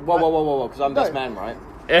 This is it. Whoa, because I'm best man, right?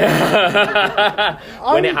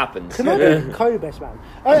 When it happens. Can I be co-best man?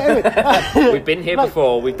 Anyway, we've been here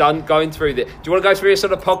before. We've going through this. Do you want to go through a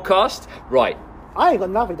sort of podcast? Right. I ain't got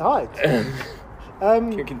nothing to hide.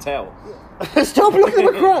 You can tell. Stop looking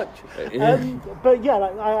at my crotch. But yeah,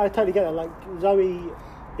 like, I totally get it. Like, Zoe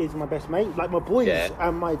is my best mate. Like, my boys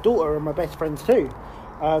and my daughter are my best friends too.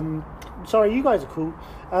 Sorry, you guys are cool.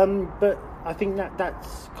 But I think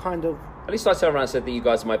that's kind of. At least I turned around and said that you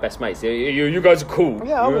guys are my best mates. You guys are cool.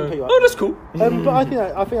 Yeah, I wouldn't put you up. Oh, that's cool. But I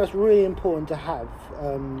think that's really important to have.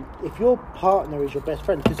 If your partner is your best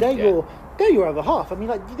friend, because they're your other half. I mean,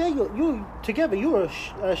 like, you're together. You're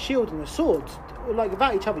a shield and a sword. Like,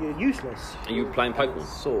 without each other, you're useless. Are you playing Pokemon?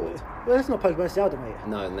 Sword. Well, that's not Pokemon, it's Zelda, mate.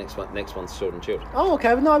 No, the next one's Sword and Shield. Oh,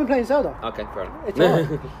 okay. No, I've been playing Zelda. Okay, fair enough. It's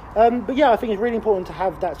alright. But yeah, I think it's really important to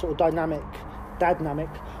have that sort of dynamic,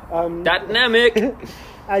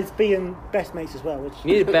 as being best mates as well. Which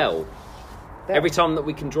You need a bell. Every time that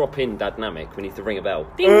we can drop in Dadnamic, we need to ring a bell.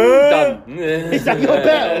 Ding, done. Is that your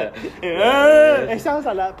bell? It sounds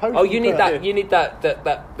like that Pokemon. Oh, you need that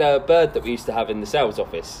bird that we used to have in the sales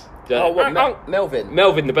office. Melvin.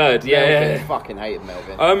 Melvin the bird. Yeah. I fucking hated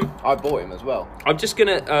Melvin. I bought him as well. I'm just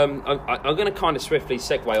gonna I'm gonna kind of swiftly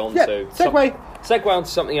segue on to segue onto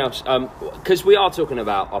something else, because we are talking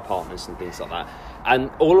about our partners and things like that, and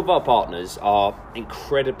all of our partners are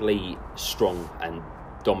incredibly strong and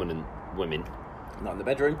dominant women. Not in the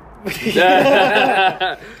bedroom.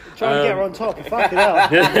 Try and get her on top. Fuck it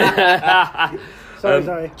out.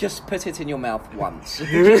 Sorry. Just put it in your mouth once.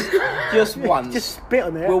 just once. Just spit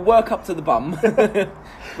on it. We'll work up to the bum.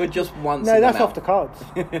 But just once. No, that's off the cards.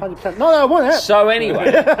 100%. No, I want it. So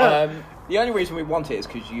anyway, the only reason we want it is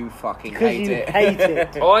because you fucking hate it.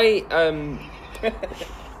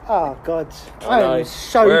 I Oh God! I I'm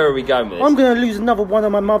so. Where are we going with this? I'm going to lose another one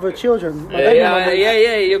of my mother's children. My baby mother.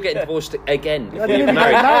 Yeah. You're getting divorced again. I If didn't you even get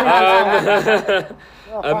married. get married.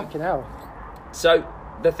 Oh, fucking hell! So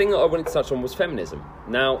the thing that I wanted to touch on was feminism.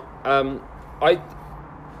 Now, I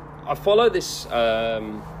follow this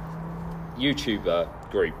YouTuber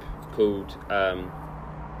group called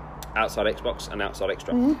Outside Xbox and Outside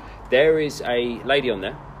Extra. Mm-hmm. There is a lady on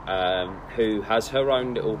there who has her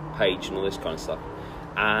own little page and all this kind of stuff,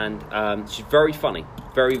 and she's very funny,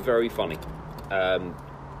 very, very funny.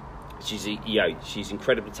 She's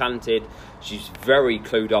incredibly talented. She's very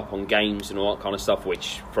clued up on games and all that kind of stuff,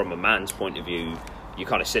 which from a man's point of view, you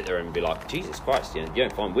kind of sit there and be like, Jesus Christ, you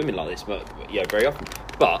don't find women like this, but very often.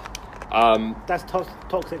 But That's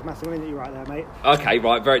toxic masculinity right there, mate. okay,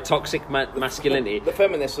 right, very toxic masculinity. The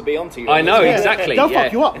feminists will be onto you. I know, Yeah, exactly. they'll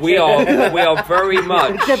fuck you up. We are very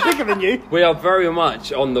much. They're bigger than you. We are very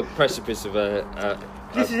much on the precipice of a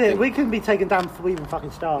This is it. We can be taken down before we even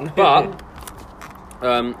fucking start. But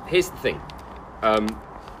here's the thing.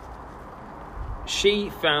 She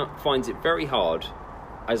finds it very hard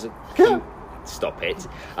as a stop it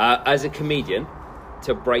as a comedian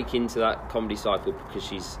to break into that comedy cycle because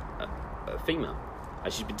she's a female,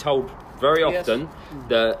 and she's been told very often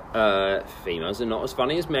that females are not as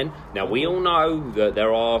funny as men. Now we all know that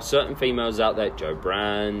there are certain females out there, Jo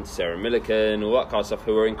Brand, Sarah Millican, all that kind of stuff,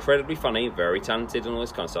 who are incredibly funny, very talented, and all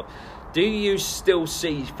this kind of stuff. Do you still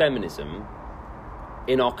see feminism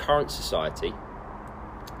in our current society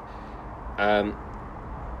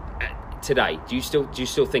today? Do you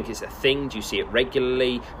still think it's a thing? Do you see it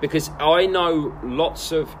regularly? Because I know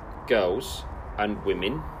lots of girls and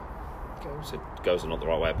women. Girls are not the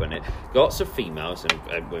right way of putting it. Lots of females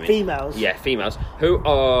and women. Females. Yeah, females who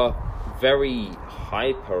are very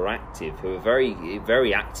hyperactive, who are very,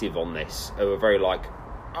 very active on this, who are very like,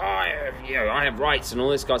 I have rights and all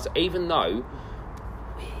this kind of stuff. Even though,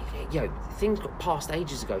 things got passed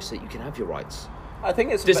ages ago so that you can have your rights. I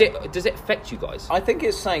think it's... Does it affect you guys? I think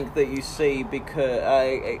it's something that you see because...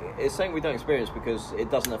 it's something we don't experience because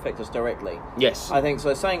it doesn't affect us directly. Yes. I think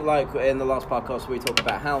so. Something like in the last podcast we talked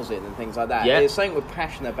about housing and things like that. Yeah. It's something we're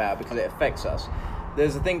passionate about because it affects us.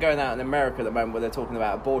 There's a thing going out in America at the moment where they're talking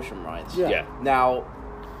about abortion rights. Yeah. Now,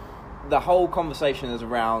 the whole conversation is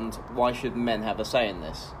around why should men have a say in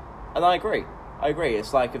this? And I agree.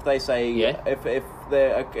 It's like if they say... Yeah. If a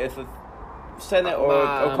Senate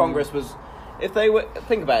or Congress was... If they were...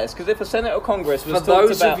 Think about this, because if a Senate or Congress was For talked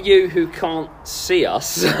those about... of you who can't see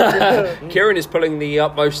us, Kieran is pulling the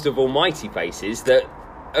utmost of almighty faces that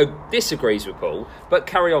disagrees with Paul, but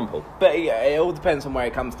carry on, Paul. But yeah, it all depends on where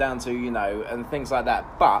it comes down to, and things like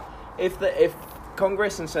that. But if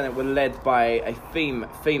Congress and Senate were led by a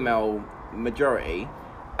female majority,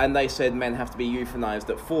 and they said men have to be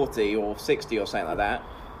euthanized at 40 or 60 or something like that,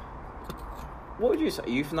 what would you say?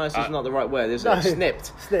 Euthanized is not the right word, is it? No.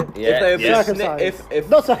 Snipped. Snipped. Yeah, If they were Circumcised.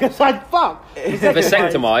 Not circumcised, fuck!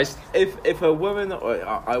 Vasectomized. If a woman,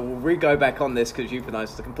 I will go back on this because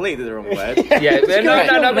euthanized is completely the wrong word. Yeah,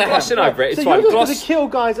 no, we're glossing over it. It's So fine. you're just going Gloss. to kill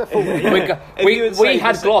guys at 40? We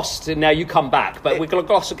had glossed, and now you come back, but we're going to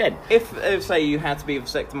gloss again. If say you had to be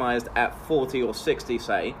vasectomized at 40 or 60,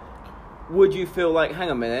 say, would you feel like, hang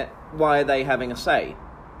on a minute, why are they having a say?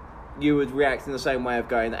 You would react in the same way of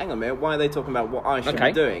going, hang on a minute, why are they talking about what I should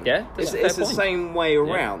be doing? Yeah, it's that's a fair the point. same way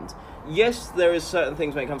around. Yes, there is certain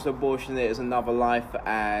things when it comes to abortion, it is another life,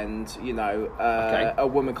 and a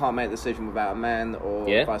woman can't make a decision without a man, or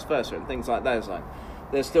vice versa, and things like that. Like,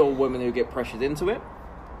 there's still women who get pressured into it.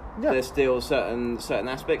 Yeah. There's still certain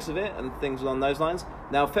aspects of it and things along those lines.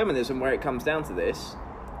 Now, feminism, where it comes down to this,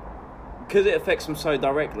 because it affects them so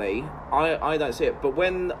directly, I don't see it. But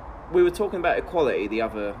when we were talking about equality the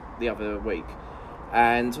other week,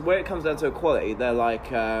 and where it comes down to equality, they're like,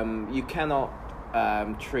 you cannot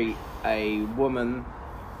treat a woman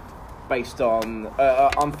based on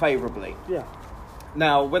unfavourably. Yeah.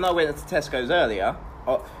 Now, when I went into Tesco's earlier,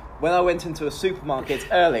 when I went into a supermarket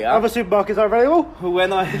earlier, Other supermarkets are available?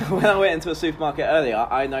 when I went into a supermarket earlier,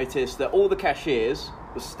 I noticed that all the cashiers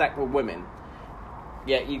were stacked with women.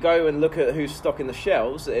 Yet you go and look at who's stocking the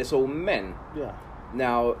shelves, it's all men. Yeah.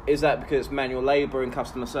 Now, is that because it's manual labour and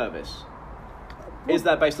customer service? Is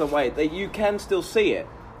that based on weight? That you can still see it.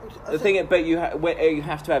 The thing, but you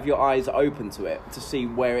have to have your eyes open to it to see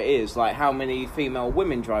where it is. Like, how many female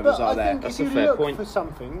women drivers But are I there? think That's if a you fair look point. for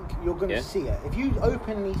something, you're going to Yeah. see it. If you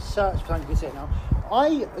openly search for something, you can see it. Now,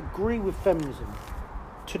 I agree with feminism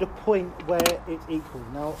to the point where it's equal.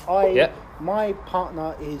 Now, my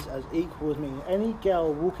partner is as equal as me. Any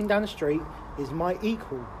girl walking down the street is my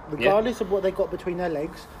equal. Regardless of what they got between their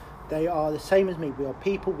legs, they are the same as me. We are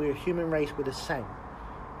people, we're a human race, we're the same.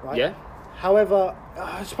 right? Yeah. However,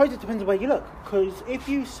 I suppose it depends on where you look, because if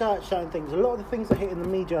you search certain things, a lot of the things that hit in the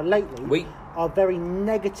media lately are very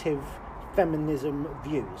negative feminism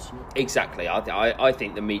views. Exactly. I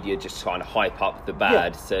think the media just kind of hype up the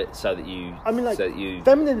bad so that you. I mean, like, so that you.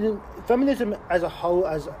 Feminism as a whole,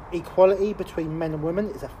 as equality between men and women,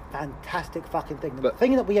 is a fantastic fucking thing. The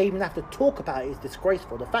thing that we even have to talk about is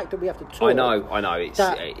disgraceful. The fact that we have to talk. I know. It's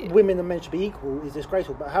that women and men should be equal is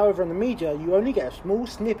disgraceful. But however, in the media, you only get a small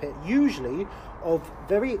snippet, usually, of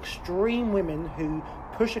very extreme women who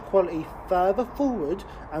push equality further forward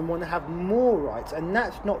and want to have more rights, and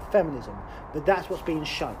that's not feminism, but that's what's being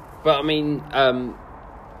shown. But I mean, I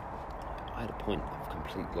had a point. I've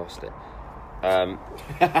completely lost it.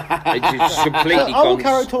 It's just completely. I will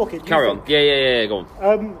carry talking. Carry on. Yeah. Go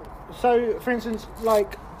on. So, for instance,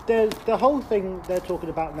 like there's the whole thing they're talking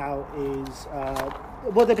about now is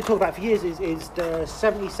what they've been talking about for years is the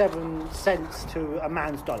 77 cents to a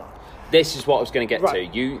man's dollar. This is what I was going to get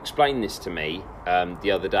Right. to. You explained this to me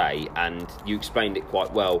the other day, and you explained it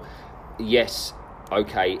quite well. Yes,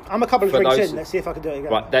 okay. I'm a couple of drinks in. Let's see if I can do it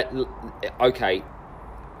again. Right. Okay.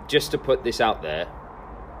 Just to put this out there,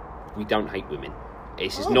 we don't hate women.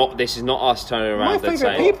 This is not us turning around My and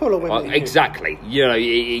favourite saying people are women. Well, exactly. You know,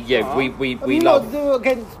 we I'm love. not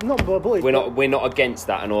against not boys. We're not against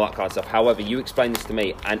that and all that kind of stuff. However, you explained this to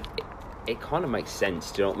me, and it kind of makes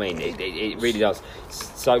sense. Do you know what I mean? It really does.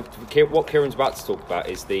 So what Kieran's about to talk about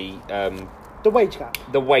is the wage gap.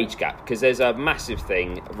 The wage gap, because there's a massive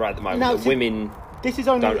thing right at the moment Now, that women This is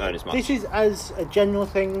only don't earn as much. This is as a general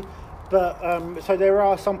thing, but so there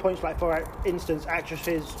are some points, like for instance,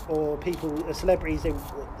 actresses or people, celebrities.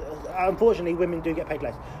 Unfortunately, women do get paid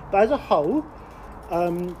less. But as a whole,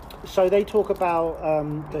 so they talk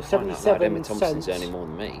about the 77 Emma Thompson's cents. earning more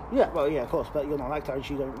than me. Yeah, well, yeah, of course, but you're not an actor and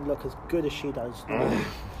you don't look as good as she does.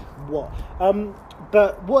 What?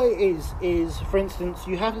 But what it is, for instance,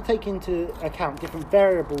 you have to take into account different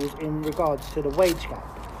variables in regards to the wage gap.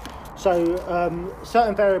 So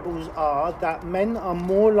certain variables are that men are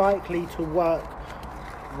more likely to work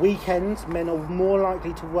weekends, men are more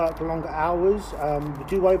likely to work longer hours,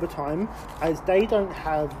 do overtime, as they don't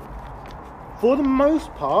have, for the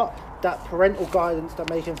most part, that parental guidance that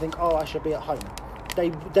makes them think, oh, I should be at home.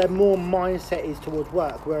 Their more mindset is towards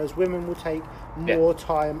work, whereas women will take more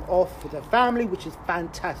time off with their family, which is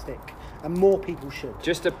fantastic, and more people should.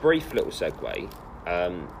 Just a brief little segue.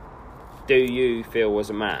 Do you feel as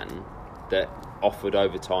a man that offered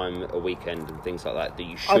overtime a weekend and things like that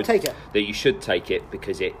you should I'll take it. That you should take it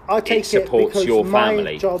because it It supports because your my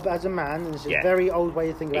family. job as a man, and it's a very old way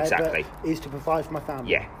to think about Exactly. it, but is to provide for my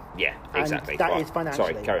family. Yeah, exactly. And that Right. is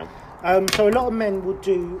financially. Sorry, carry on. So a lot of men will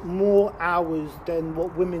do more hours than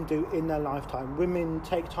what women do in their lifetime. Women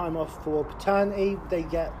take time off for paternity; they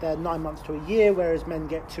get their 9 months to a year, whereas men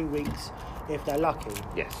get 2 weeks if they're lucky.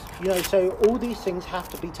 Yes. You know, so all these things have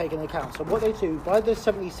to be taken into account. So what they do by the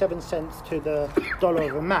 77 cents to the dollar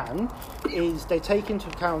of a man is they take into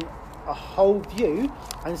account a whole view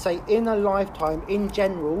and say in a lifetime, in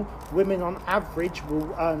general, women on average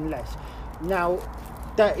will earn less. Now,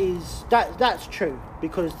 that's true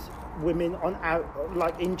because women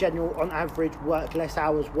in general on average work less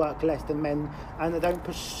hours, work less than men, and they don't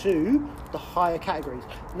pursue the higher categories.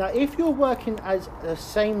 Now if you're working as the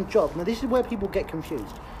same job, now this is where people get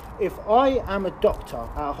confused. If I am a doctor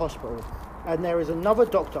at a hospital and there is another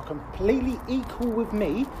doctor completely equal with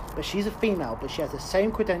me, but she's a female, but she has the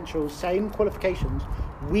same credentials, same qualifications,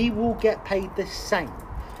 we will get paid the same.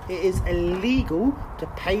 It is illegal to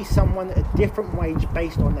pay someone a different wage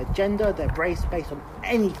based on their gender, their race, based on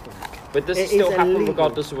anything. But does it still happen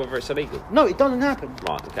regardless of whether it's illegal? No, it doesn't happen.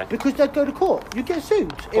 Right, okay. Because they'd go to court. You get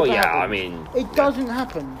sued. Well, if it yeah, happens. I mean... It doesn't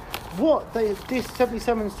happen. This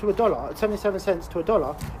 77 cents to a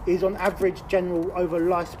dollar is on average general over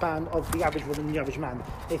lifespan of the average woman and the average man.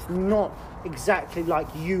 It's not exactly like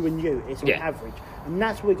you and you. It's on average. And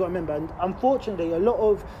that's what we've got to remember. And unfortunately, a lot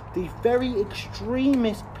of the very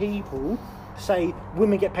extremist people say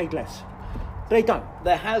women get paid less. They don't.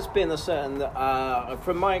 There has been a certain,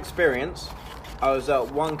 from my experience, I was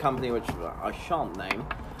at one company which I shan't name,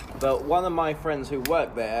 but one of my friends who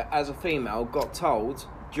worked there as a female got told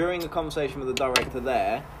during a conversation with the director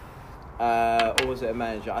there, or was it a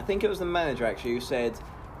manager? I think it was the manager actually who said,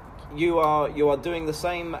 "You are doing the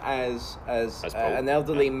same as an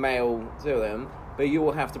elderly male to them, but you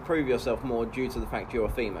will have to prove yourself more due to the fact you're a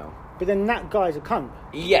female." But then that guy's a cunt.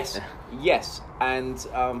 Yes, and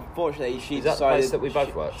unfortunately she Is that the decided place that we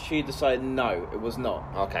both worked? She decided no, it was not.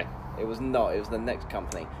 Okay. It was not. It was the next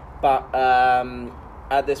company. But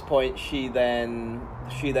at this point, she then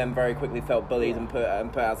very quickly felt bullied and put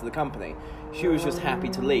out of the company. She was just happy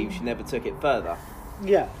to leave. She never took it further.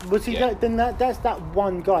 Yeah, but see, Yeah. that's that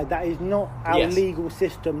one guy. That is not our Yes. legal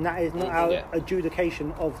system. That is not our Yeah.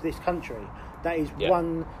 adjudication of this country. That is Yeah.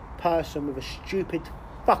 one person with a stupid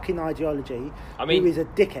fucking ideology I mean- who is a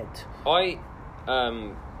dickhead. I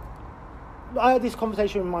had this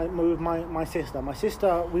conversation with my sister. My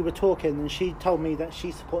sister, we were talking, and she told me that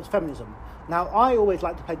she supports feminism. Now, I always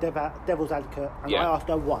like to play devil's advocate, and Yeah. I asked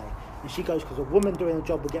her why. And she goes, because a woman doing a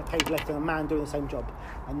job will get paid less than a man doing the same job.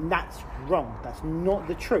 And that's wrong. That's not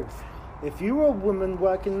the truth. If you are a woman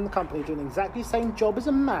working in the company doing exactly the same job as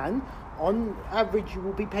a man, on average you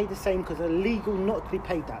will be paid the same because it's illegal not to be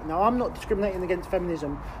paid that. Now, I'm not discriminating against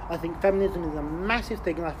feminism. I think feminism is a massive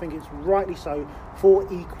thing, and I think it's rightly so for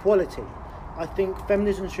equality. I think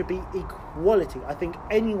feminism should be equality. I think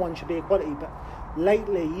anyone should be equality. But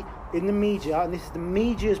lately, in the media, and this is the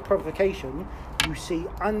media's provocation, you see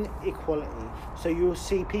inequality. So you'll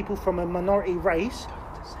see people from a minority race.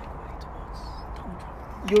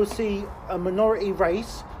 You'll see a minority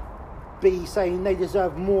race be saying they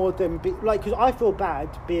deserve more than because I feel bad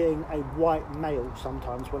being a white male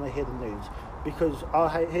sometimes when I hear the news, because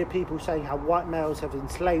I hear people saying how white males have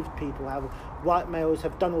enslaved people, how white males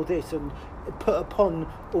have done all this and put upon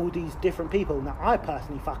all these different people. Now, I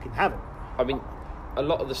personally fucking haven't. I mean, a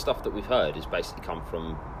lot of the stuff that we've heard has basically come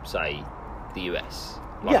from, say, the US.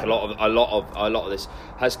 Like Yeah. a lot of this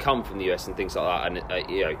has come from the US and things like that, and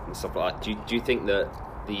and stuff like that. Do you think that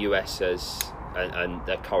the US has and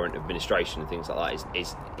the current administration and things like that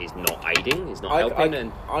is not aiding, is not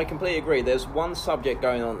helping? I completely agree. There's one subject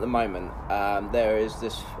going on at the moment. There is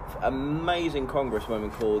this amazing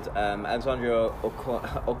congresswoman called Alexandria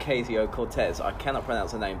Ocasio-Cortez. I cannot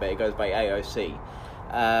pronounce her name, but it goes by AOC.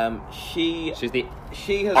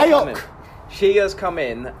 She has come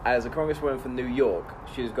in as a congresswoman from New York.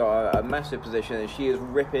 She's got a massive position, and she is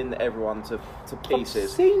ripping everyone to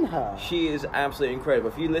pieces. I've seen her. She is absolutely incredible.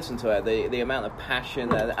 If you listen to her, the amount of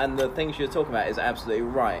passion and the things she was talking about is absolutely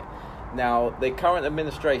right. Now, the current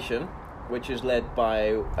administration, which is led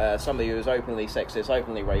by somebody who is openly sexist,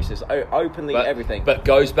 openly racist, openly everything. But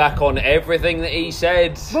goes back on everything that he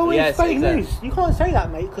said. Well, it's Yes, fake exactly. news. You can't say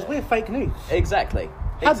that, mate, because we're fake news. Exactly.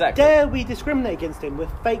 How Exactly. dare we discriminate against him with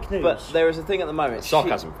fake news? But there is a thing at the moment.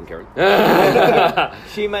 Sarcasm from Kieran.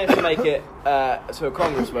 She managed to make it to a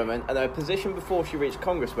congresswoman, and her position before she reached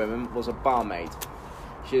congresswoman was a barmaid.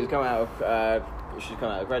 She's come out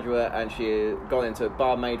of graduate, and she got into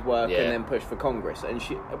barmaid work, Yeah. and then pushed for Congress. And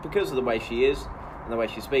she, because of the way she is and the way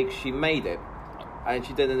she speaks, she made it. And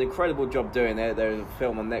she did an incredible job doing it. There's a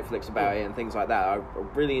film on Netflix about it and things like that. I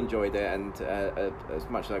really enjoyed it, and as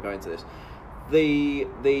much as I go into this, the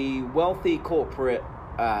wealthy corporate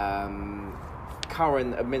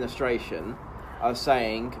current administration are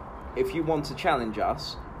saying, if you want to challenge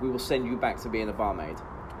us, we will send you back to being a barmaid.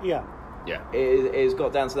 yeah. Yeah. It's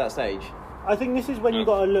got down to that stage. I think this is when you've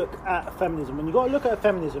got to look at feminism. When you've got to look at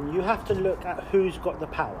feminism, you have to look at who's got the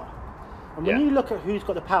power. And when Yeah. you look at who's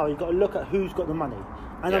got the power, you've got to look at who's got the money.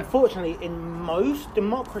 And Yeah. unfortunately, in most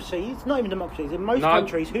democracies, not even democracies, in most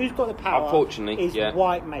countries, who's got the power Unfortunately, is yeah.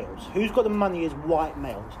 white males. Who's got the money is white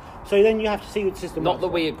males. So then you have to see what the system Not works that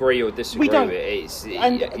for. we agree or disagree We don't. with it. It's,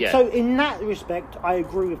 And yeah. so in that respect, I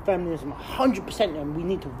agree with feminism 100%, and we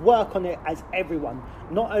need to work on it as everyone,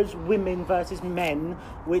 not as women versus men,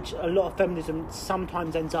 which a lot of feminism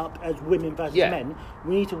sometimes ends up as women versus Yeah. men.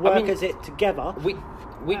 We need to work mean, as it together.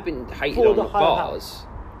 We've been hated For on the the higher bars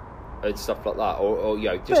and stuff like that, or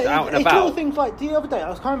just But out and it's little about. things like the other day, I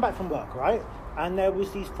was coming back from work, right? And there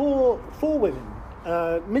was these four women,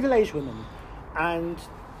 middle-aged women, and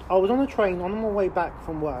I was on a train on my way back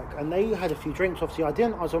from work, and they had a few drinks. Obviously, I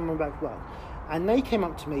didn't. I was on my way back to work, and they came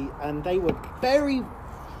up to me, and they were very,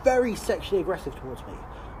 very sexually aggressive towards me.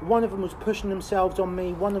 One of them was pushing themselves on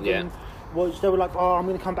me. One of them they were like, "Oh, I'm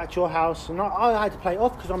going to come back to your house," and I had to play it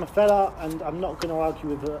off because I'm a fella, and I'm not going to argue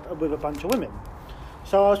with a bunch of women.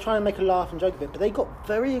 So I was trying to make a laugh and joke a bit, but they got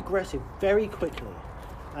very aggressive very quickly,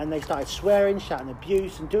 and they started swearing, shouting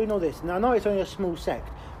abuse, and doing all this. Now I know it's only a small sect,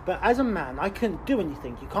 but as a man, I couldn't do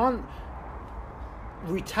anything. You can't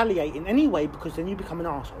retaliate in any way because then you become an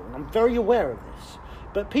arsehole, and I'm very aware of this.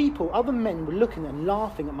 But other men were looking and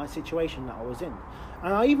laughing at my situation that I was in.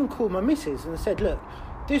 And I even called my missus and I said, look,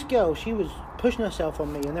 this girl, she was pushing herself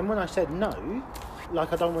on me, and then when I said no,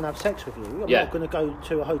 like I don't want to have sex with you, I'm not going to go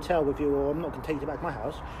to a hotel with you, or I'm not going to take you back to my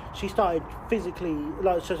house, she started physically,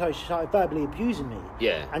 she started verbally abusing me.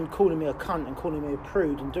 Yeah. And calling me a cunt and calling me a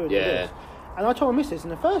prude and doing all this. And I told my missus,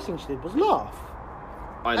 and the first thing she did was laugh.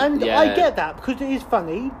 I get that because it is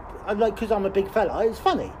funny. because I'm a big fella, it's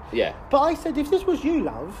funny. Yeah. But I said, if this was you,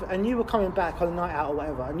 love, and you were coming back on a night out or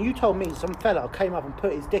whatever, and you told me some fella came up and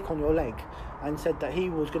put his dick on your leg and said that he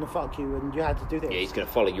was going to fuck you and you had to do this. Yeah, he's going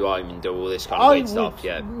to follow you home and do all this kind of weird stuff.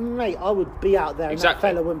 Yeah, mate, I would be out there and Exactly.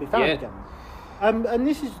 that fella wouldn't be found Yeah. again. And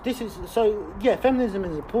this is so. Yeah, feminism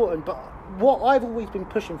is important, but what I've always been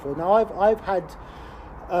pushing for. Now, I've had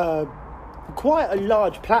quite a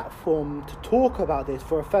large platform to talk about this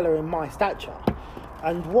for a fella in my stature.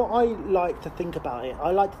 And what I like to think about it, I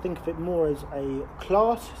like to think of it more as a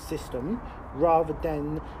class system rather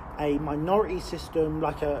than a minority system,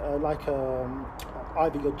 like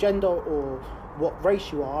either your gender or what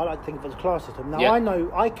race you are. I like to think of it as a class system. Now, Yeah. I know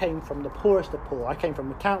I came from the poorest of poor. I came from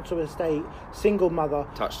a council estate, single mother.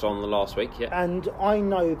 touched on the last week. Yeah, And I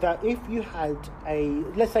know that if you had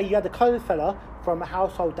let's say you had a coloured fella from a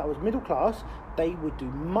household that was middle class, they would do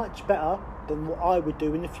much better than what I would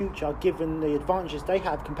do in the future, given the advantages they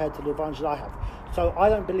have compared to the advantages I have. So I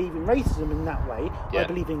don't believe in racism in that way. Yeah. I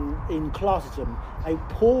believe in classism. A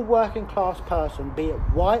poor working class person, be it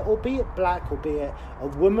white or be it black or be it a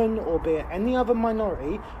woman or be it any other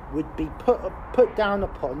minority, would be put down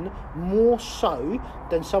upon more so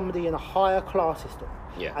than somebody in a higher class system.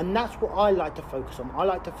 Yeah. And that's what I like to focus on. I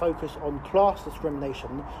like to focus on class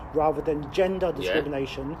discrimination rather than gender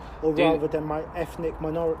discrimination or rather than my ethnic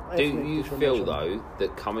minority. Do you feel though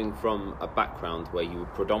that coming from a background where you were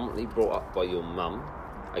predominantly brought up by your mum,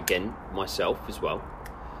 again myself as well,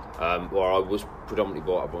 where I was predominantly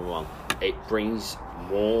brought up by my mum, it brings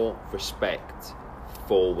more respect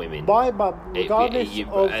for women? Regardless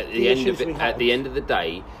of the issues we have. At the end of the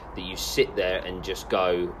day, that you sit there and just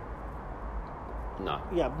go, no,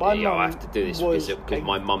 Yeah, my mum I have to do this was because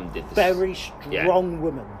my mum did this. very strong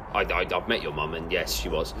woman. I've met your mum, and yes, she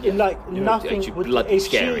was. Nothing She's would bloody if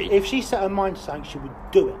scary. if she set her mind to something, she would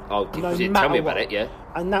do it. Oh, no tell matter me about what. it, yeah.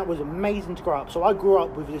 And that was amazing to grow up. So I grew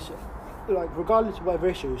up with this, regardless of whatever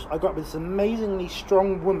issues, I grew up with this amazingly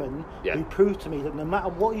strong woman Yeah. who proved to me that no matter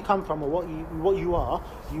what you come from or what you are,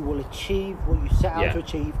 you will achieve what you set out Yeah. to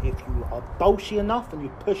achieve if you are bolshy enough and you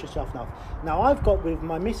push yourself enough. Now I've got with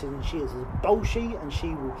my missus, and she is as bolshy, and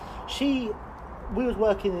we was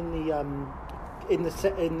working in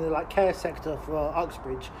the like care sector for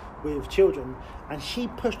Uxbridge with children, and she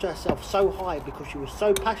pushed herself so high because she was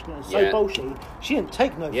so passionate and so Yeah. bolshy. She didn't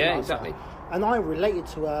take no for Yeah, an answer. exactly. And I related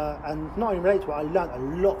to her, and not only related to her, I learnt a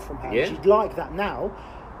lot from her. Yeah. She's like that now,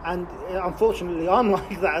 and unfortunately I'm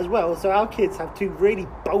like that as well. So our kids have two really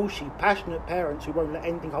bolshy, passionate parents who won't let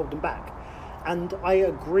anything hold them back. And I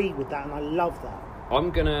agree with that, and I love that.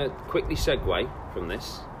 I'm going to quickly segue from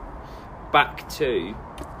this back to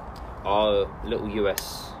our little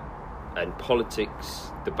US and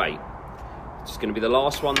politics debate. It's going to be the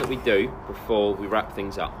last one that we do before we wrap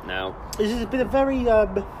things up. Now, This has been a very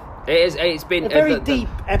it's been a very deep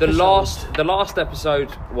the episode. the last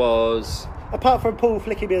episode was apart from Paul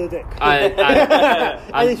flicking me on the dick and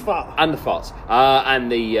and his fart. and the farts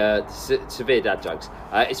and the severe dad jokes.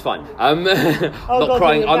 It's fine. I'm not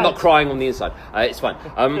crying. I'm not crying on the inside. It's fine.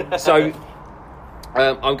 So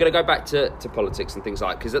I'm going to go back to politics and things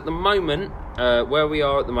like that, because at the moment, where we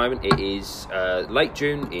are at the moment, it is late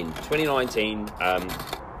June in 2019.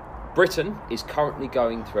 Britain is currently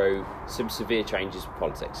going through some severe changes with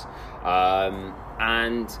politics.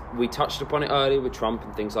 And we touched upon it earlier with Trump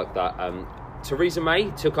and things like that. Theresa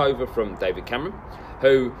May took over from David Cameron,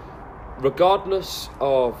 who, regardless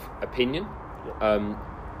of opinion,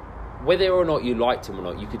 whether or not you liked him or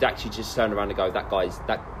not, you could actually just turn around and go, that guy's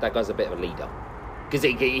a bit of a leader. Because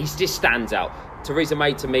he just stands out. Theresa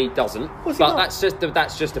May to me doesn't, What's he but got?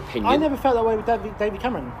 that's just opinion. I never felt that way with David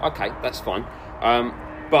Cameron. Okay, that's fine.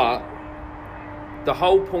 But the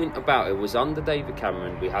whole point about it was under David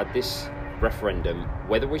Cameron, we had this referendum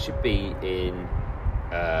whether we should be in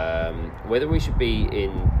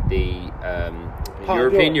the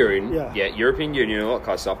European Union, European Union, all that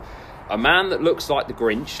kind of stuff. A man that looks like the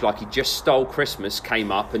Grinch, like he just stole Christmas,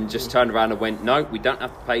 came up and just turned around and went, no, we don't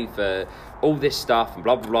have to pay for all this stuff and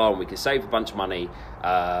blah, blah, blah, and we can save a bunch of money,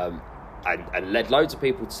 and led loads of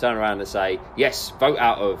people to turn around and say, yes, vote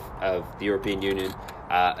out of the European Union,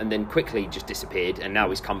 and then quickly just disappeared, and now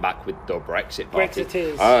he's come back with the Brexit party.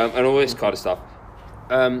 Brexiteers. And all this kind of stuff.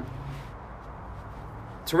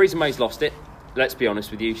 Theresa May's lost it. Let's be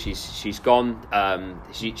honest with you, she's gone.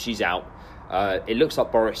 She's out. It looks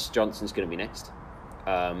like Boris Johnson's going to be next.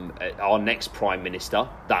 Our next Prime Minister.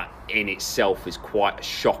 That in itself is quite a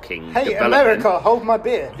shocking development. America, hold my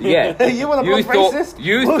beer. Yeah. You want a blood racist?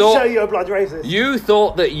 We'll show you a blood racist. You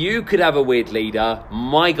thought that you could have a weird leader.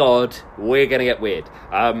 My God, we're going to get weird.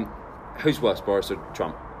 Who's worse, Boris or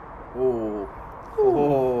Trump? Oh.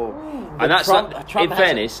 And that's Trump in has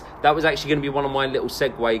fairness, that was actually going to be one of my little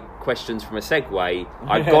segue questions from a segue.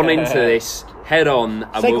 I've gone into this head on,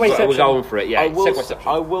 and we're going for it. Yeah,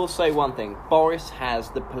 I will say one thing: Boris has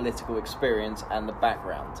the political experience and the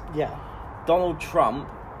background. Yeah. Donald Trump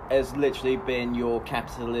has literally been your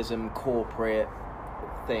capitalism corporate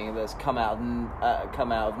thing that's come out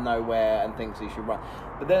of nowhere and thinks he should run.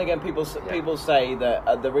 But then again, people say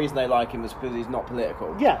that the reason they like him is because he's not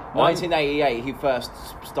political. Yeah. 1988, he first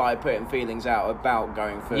started putting feelings out about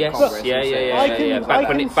going for Congress.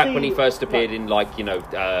 Back when he first appeared in Home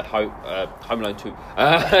Alone 2.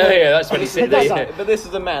 Yeah, that's when he said that. But this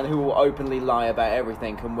is a man who will openly lie about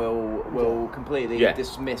everything and will completely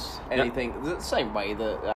dismiss anything the same way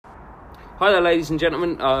that. Hi there, ladies and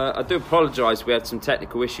gentlemen. I do apologise, we had some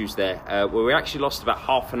technical issues there where we actually lost about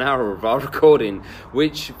half an hour of our recording,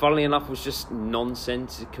 which, funnily enough, was just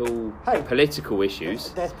nonsensical political issues.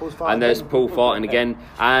 There's Paul's farting. And there's Paul farting again,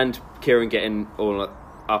 and Kieran getting all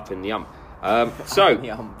up in the ump. So,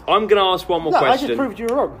 I'm going to ask one more question. I just proved you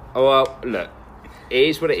were wrong. Oh, well, look, it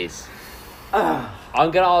is what it is. I'm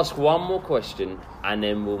going to ask one more question, and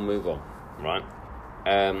then we'll move on, right?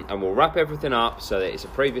 And we'll wrap everything up so that it's a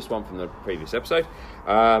previous one from the previous episode.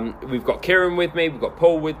 We've got Kieran with me, we've got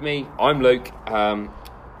Paul with me, I'm Luke.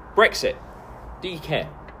 Brexit, do you care?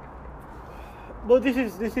 Well, this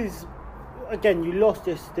is again, you lost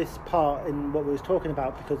this part in what we was talking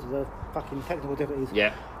about because of the fucking technical difficulties.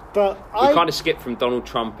 Yeah. But we kind of skipped from Donald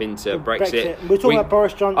Trump into Brexit. We're talking about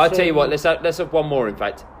Boris Johnson. I'll tell you what, let's have one more, in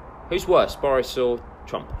fact. Who's worse, Boris or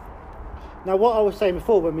Trump? Now, what I was saying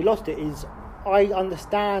before when we lost it is I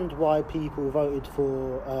understand why people voted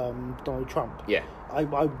for Donald Trump. Yeah.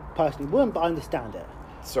 I personally wouldn't, but I understand it.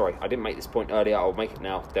 Sorry, I didn't make this point earlier. I'll make it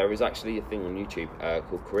now. There is actually a thing on YouTube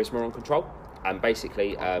called Charisma on Control. And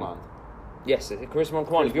basically... yes, Charisma on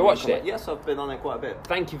Command. Have you watched it? Yes, I've been on it quite a bit.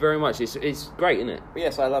 Thank you very much. It's great, isn't it?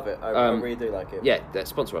 Yes, I love it. I really do like it. Yeah,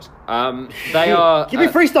 sponsor us. They are... Give me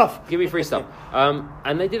free stuff! Give me free stuff.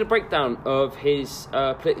 And they did a breakdown of his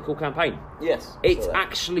political campaign. Yes. It's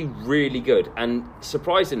actually really good. And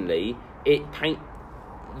surprisingly,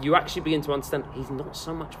 you actually begin to understand he's not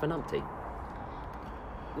so much of a numpty.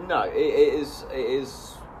 No, it is...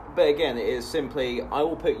 But again, it is simply, I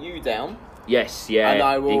will put you down... Yes, yeah, and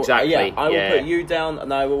I will, exactly. I will put you down,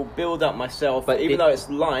 and I will build up myself, but even though it's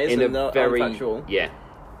lies and not factual. Yeah.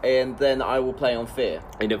 And then I will play on fear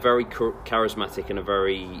in a very charismatic and a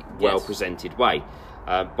very well presented way.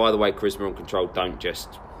 By the way, Charisma and Control don't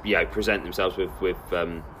just present themselves with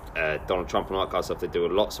Donald Trump and all that kind of stuff. They do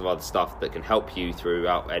lots of other stuff that can help you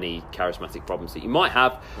throughout any charismatic problems that you might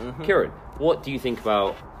have. Mm-hmm. Kieran, what do you think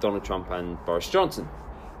about Donald Trump and Boris Johnson?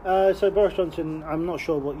 So Boris Johnson, I'm not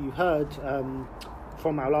sure what you heard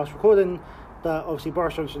from our last recording, but obviously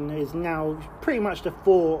Boris Johnson is now pretty much the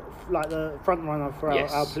front runner for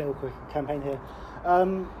our political campaign here.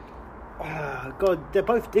 God, they're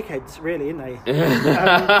both dickheads, really, aren't they?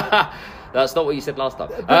 That's not what you said last time.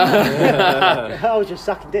 I was just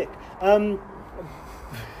sucking dick.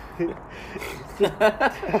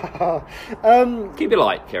 Keep it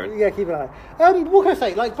light, Kieran. Yeah, keep it light. What can I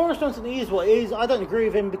say? Like, Boris Johnson, he is what he is. I don't agree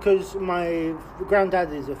with him because my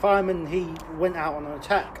granddad is a fireman. He went out on an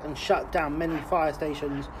attack and shut down many fire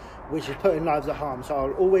stations, which is putting lives at harm. So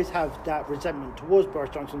I'll always have that resentment towards Boris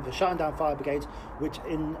Johnson for shutting down fire brigades, which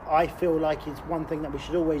I feel like is one thing that we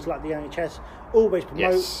should always, like the NHS, always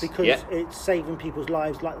promote because it's saving people's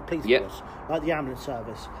lives, like the police force, like the ambulance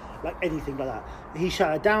service, like anything like that. He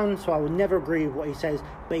shut it down, so I would never agree with what he says,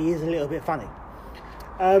 but he is a little bit funny.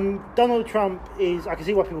 Donald Trump I can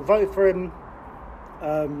see why people voted for him.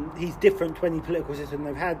 He's different to any political system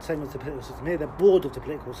they've had, same as the political system here. They're bored of the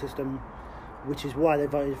political system, which is why they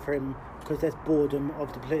voted for him, because there's boredom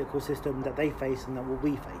of the political system that they face and that what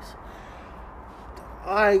we face.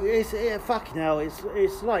 Fucking hell,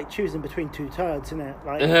 it's like choosing between two turds, isn't it?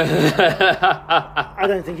 Like, I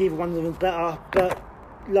don't think either one of them is better, but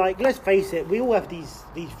like, let's face it, we all have these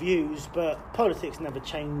views, but politics never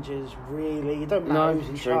changes, really. It don't matter who's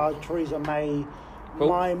in charge. Theresa May,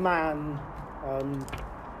 my man,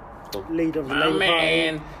 leader of the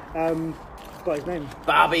Labour Party. Forgot his name.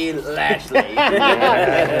 Bobby Lashley.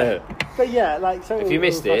 But yeah, like, so... If you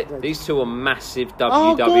missed it, these two are massive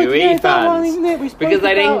WWE fans. Because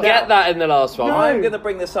they didn't get that in the last one. No. I'm going to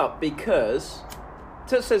bring this up because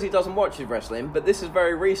Tut says he doesn't watch his wrestling, but this is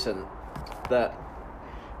very recent that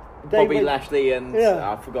Bobby Lashley and...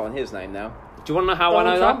 I've forgotten his name now. Do you want to know how I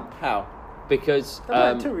know that? How? Because...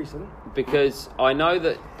 too recent. Because I know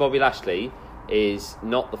that Bobby Lashley is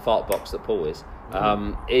not the fart box that Paul is.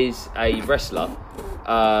 is a wrestler.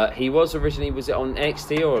 He was originally, was it on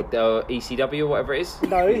NXT or ECW or whatever it is?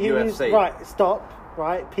 No, he was UFC. right. Stop.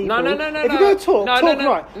 Right, people. No. If you're going to talk,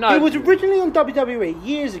 right. No. He was originally on WWE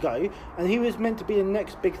years ago, and he was meant to be the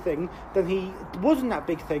next big thing. Then he wasn't that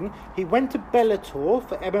big thing. He went to Bellator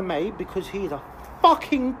for MMA because he's a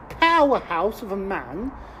fucking powerhouse of a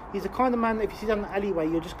man. He's the kind of man that if you see down the alleyway,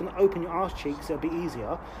 you're just going to open your arse cheeks. It'll be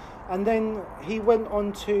easier. And then he went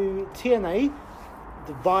on to TNA,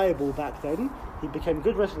 the viable back then. He became a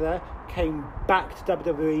good wrestler there. Came back to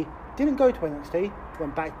WWE. Didn't go to NXT.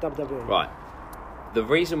 Went back to WWE. Right. The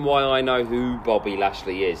reason why I know who Bobby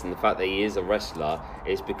Lashley is and the fact that he is a wrestler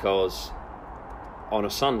is because on a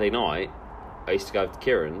Sunday night, I used to go to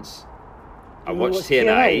Kieran's and watch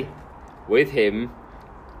TNA with him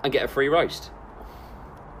and get a free roast.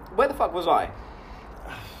 Where the fuck was I?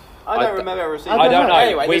 I don't remember ever seeing. I don't know.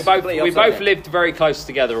 Anyway, we this is both completely we off both subject. lived very close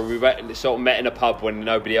together, and we sort of met in a pub when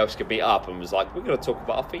nobody else could meet up, and was like, "We're going to talk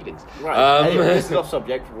about our feelings." Right. Anyway, this is off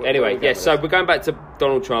subject. Anyway, yes. So we're going back to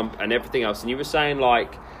Donald Trump and everything else, and you were saying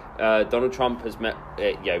like Donald Trump has met,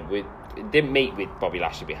 didn't meet with Bobby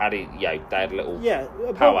Lashley, but had they had a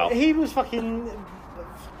little powwow. He was fucking.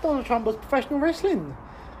 Donald Trump was professional wrestling.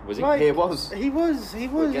 Was he? He was. He was.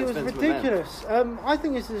 It was Against Vince ridiculous. I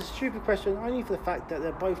think this is a stupid question only for the fact that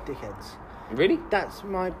they're both dickheads. Really? That's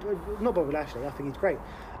my not Bobby Lashley. I think he's great.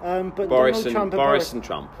 But Boris Donald Trump and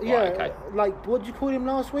Trump. Yeah. Right, okay. Like what did you call him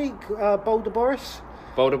last week? Boulder Boris.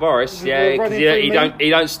 Boulder Boris. Yeah, because Running through he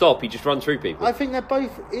don't stop. He just runs through people. I think they're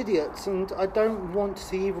both idiots, and I don't want to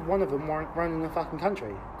see either one of them running the fucking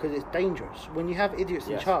country because it's dangerous. When you have idiots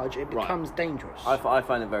in Yes. charge, it Right. becomes dangerous. I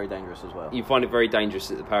find it very dangerous as well. You find it very dangerous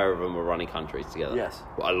that the pair of them are running countries together. Yes.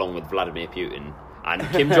 Along with Vladimir Putin and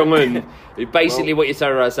Kim Jong Un. Basically, what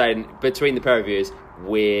you're saying between the pair of you is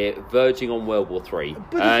we're verging on World War III.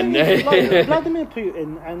 But the And thing is, like, Vladimir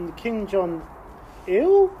Putin and Kim Jong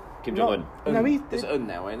Il. Kim Jong Un. No, he's It's Un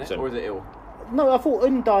now, isn't it? It's Un. Or is it Il? no. I thought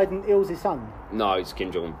Un died and Il's his son. No, it's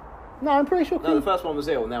Kim Jong Un. No, I'm pretty sure. No, the first one was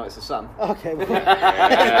Il. Now it's the son. Okay, well,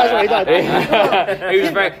 that's what he died.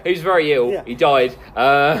 he was very ill. Yeah. He died.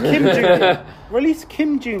 Kim Jr. Release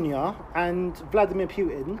Kim Jr. and Vladimir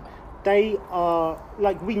Putin. They are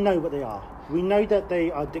like we know what they are. We know that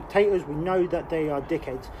they are dictators. We know that they are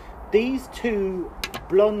dickheads. These two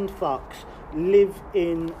blonde fucks live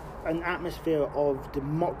in an atmosphere of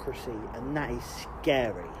democracy, and that is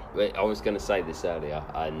scary. I was going to say this earlier,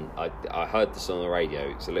 and I heard this on the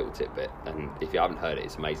radio. It's a little tidbit, and if you haven't heard it,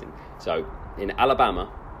 it's amazing. So, in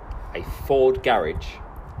Alabama, a Ford garage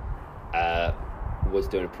was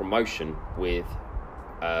doing a promotion with...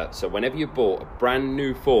 so whenever you bought a brand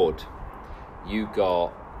new Ford, you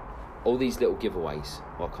got all these little giveaways,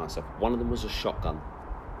 all kind of stuff. One of them was a shotgun.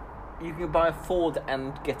 You can buy a Ford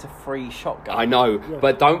and get a free shotgun. I know,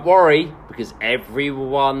 but don't worry, because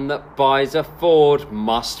everyone that buys a Ford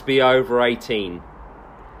must be over 18.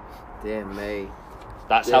 Dear me.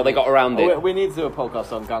 That's how they got around it. We need to do a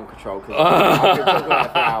podcast on gun control because I could talk about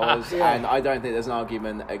it for hours, Yeah. and I don't think there's an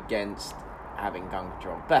argument against having gun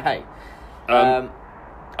control. But hey,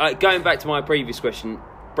 Going back to my previous question,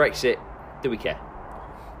 Brexit, do we care?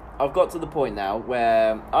 I've got to the point now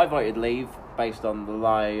where I voted leave based on the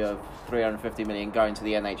lie of 350 million going to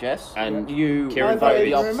the NHS, And you Kieran voted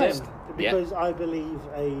the voted opposite. remain, because I believe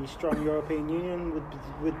a strong European Union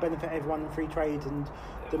would benefit everyone in free trade and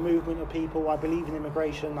the movement of people. I believe in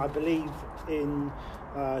immigration. I believe in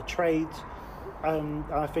trade.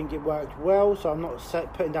 I think it worked well, so I'm not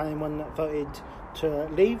putting down anyone that voted to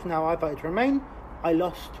leave. Now I voted to remain. I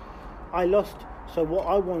lost. So what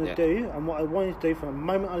I want to do, and what I wanted to do from the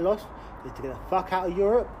moment I lost, is to get the fuck out of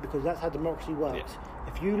Europe, because that's how democracy works.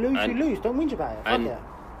 If you lose, you lose. Don't whinge about it. Fuck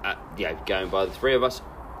it. Going by the three of us,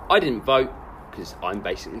 I didn't vote because I'm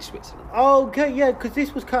basically Switzerland. Okay, yeah, because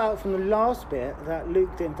this was cut out from the last bit that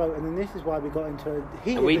Luke didn't vote, and then this is why we got into a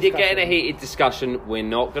heated And we did get in a discussion. heated discussion. We're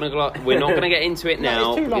not gonna get into it No, now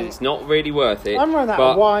it's too because long. it's not really worth it. I'm running out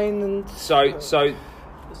But of wine and... So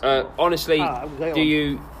honestly,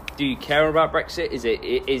 go do you care about Brexit? Is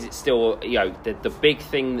it still the big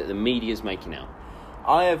thing that the media's making out?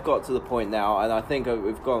 I have got to the point now, and I think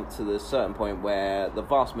we've gone to the certain point where the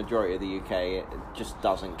vast majority of the UK just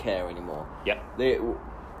doesn't care anymore. Yep.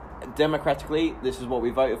 Democratically, this is what we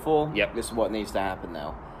voted for. Yep. This is what needs to happen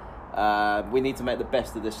now. We need to make the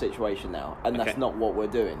best of this situation now, and that's Okay. not what we're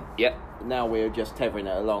doing. Yep. Now we're just tethering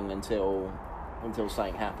it along until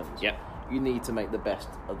something happens. Yep. You need to make the best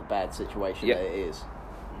of the bad situation Yep. that it is.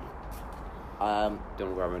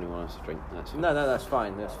 Don't grab anyone else a drink. That's fine. No, that's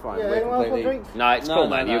fine. That's fine. Yeah, We're anyone else want a completely. drink? No, it's cool,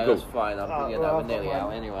 man. You're cool. That's fine. Oh, We're well, nearly I've got out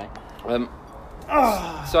one. anyway.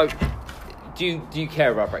 So, do you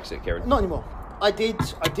care about Brexit, Kieran? Not anymore. I did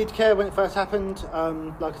care when it first happened.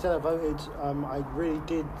 Like I said, I voted. I really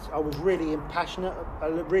did. I was really passionate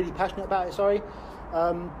about it. Sorry,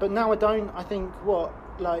 but now I don't. I think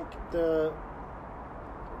the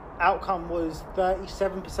outcome was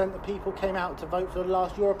 37% of people came out to vote for the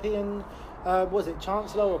last European, was it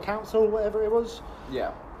Chancellor or Council, whatever it was.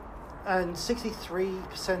 Yeah. And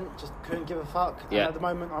 63% just couldn't give a fuck. Yeah. And at the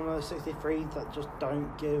moment, I'm a 63 that just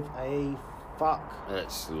don't give a fuck.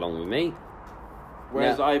 That's along with me.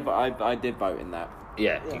 Whereas Yeah. I did vote in that.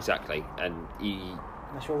 Yeah, Yeah. exactly. And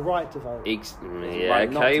That's your right to vote.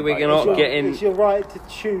 right not okay, to we're vote. not It's getting. your right to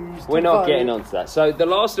choose. We're to not vote. getting onto that. So the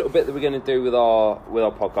last little bit that we're going to do with our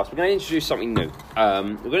podcast, we're going to introduce something new.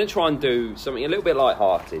 We're going to try and do something a little bit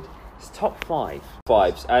light-hearted. It's top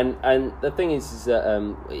fives, and the thing is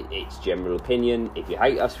that it's general opinion. If you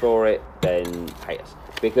hate us for it, then hate us,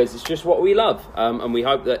 because it's just what we love. And we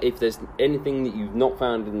hope that if there's anything that you've not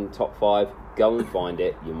found in the top 5, go and find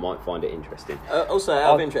it. You might find it interesting. Also,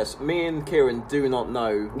 out of interest, me and Kieran do not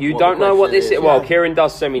know. You what don't the know what this question is. Well, Yeah. Kieran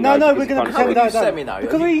does semi-know. No, because we're he going to kind of pretend saw it. that Semi-know.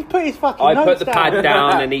 because he put his fucking I notes put the down. pad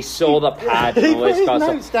down and he saw the pad and all this He put kind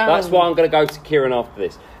of his stuff. notes down. That's why I'm going to go to Kieran after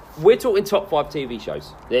this. We're talking top 5 TV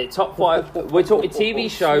shows. The top 5. We're talking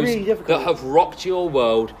TV shows really difficult. that have rocked your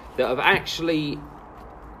world, that have actually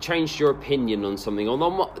changed your opinion on something,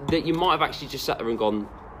 that you might have actually just sat there and gone,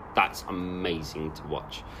 "That's amazing to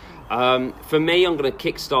watch." For me, I'm going to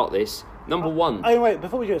kickstart this. Number 1. Oh wait,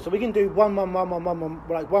 before we do it, so we can do 1, 1, 1, 1, 1, 1,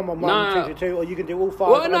 like 1, 1, 1, No. 2, 2, 2, or you can do all 5.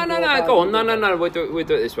 Well, and no, then no, do all no. five Go on. and No, do no, all no. We'll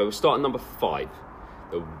do it this way. We'll start at number 5.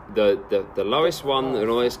 The lowest one and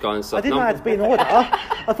all this kind of stuff. I didn't know it had to be in order.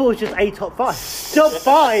 I thought it was just a top 5. Top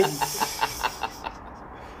 5!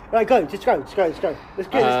 Right, just go. Let's get this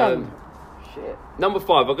done. Shit. Number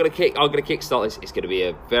 5. I'm gonna kickstart this. It's gonna be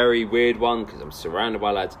a very weird one because I'm surrounded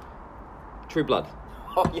by lads. True Blood.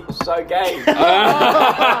 Oh, you're so gay. You just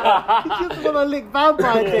want to lick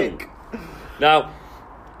vampire dick. Now,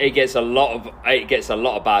 it gets a lot of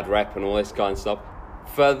bad rep and all this kind of stuff.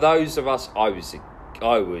 For those of us, I was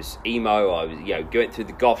emo. I was going through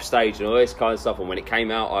the goth stage and all this kind of stuff. And when it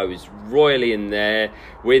came out, I was royally in there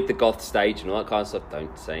with the goth stage and all that kind of stuff.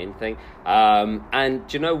 Don't say anything. And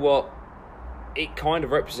do you know what? It kind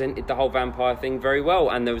of represented the whole vampire thing very well,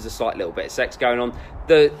 and there was a slight little bit of sex going on.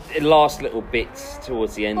 The last little bits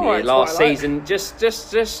towards the end of Alright, the last Twilight. season,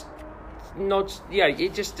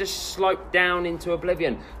 it just sloped down into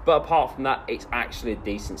oblivion. But apart from that, it's actually a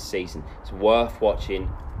decent season. It's worth watching.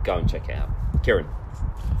 Go and check it out. Kieran.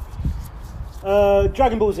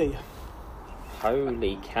 Dragon Ball Z.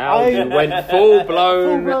 Holy cow, you went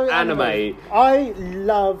full-blown anime. I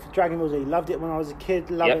love Dragon Ball Z. Loved it when I was a kid.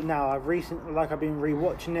 Love Yep. it now. I've been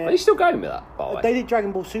rewatching Are you it. still going with that, by the way? They did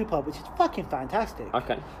Dragon Ball Super, which is fucking fantastic.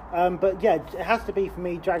 Okay. But yeah, it has to be for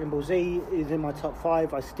me. Dragon Ball Z is in my top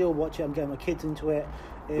 5. I still watch it. I'm getting my kids into it.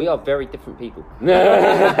 We are very different people. But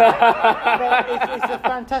it's a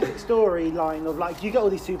fantastic storyline of you get all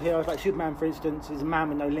these superheroes like Superman, for instance, is a man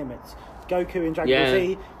with no limits. Goku in Dragon Ball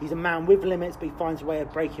Z, he's a man with limits, but he finds a way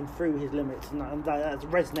of breaking through his limits, and that's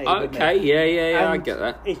resonated with me. Okay, yeah, I And get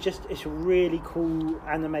that. It's a really cool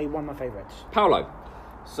anime, one of my favourites. Paolo.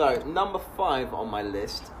 So, number 5 on my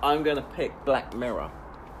list, I'm going to pick Black Mirror.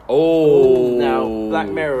 Oh. Now, Black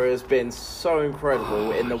Mirror has been so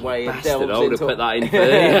incredible in the way it bastard, delves I would into... have put that in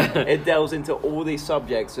for It delves into all these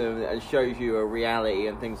subjects and shows you a reality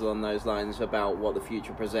and things along those lines about what the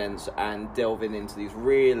future presents, and delving into these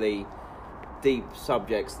really deep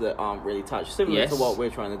subjects that aren't really touched, similar to what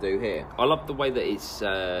we're trying to do here. I love the way that it's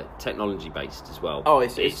technology based as well. Oh,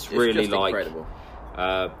 it's really just like incredible.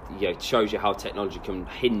 It shows you how technology can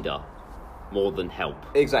hinder more than help.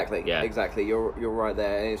 Exactly. Yeah. Exactly. You're right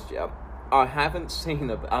there. It's, I haven't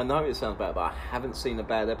seen I know it sounds bad, but I haven't seen a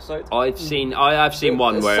bad episode. I have seen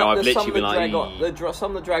one where I've literally been like,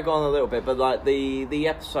 some that drag on a little bit, but like the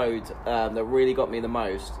episode that really got me the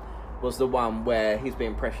most was the one where he's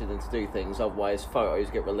being pressured into do things, otherwise photos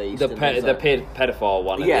get released. the pedophile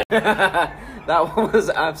one. Yeah, that one was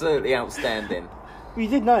absolutely outstanding. You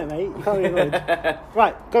did know it, mate. You can't be annoyed.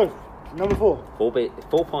 Right, go. Number 4. Four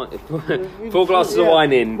glasses of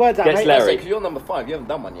wine in. Word's out, Gets mate. Larry. Because you're number 5, you haven't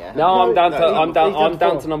done one yet. No, I'm down. he's done I'm down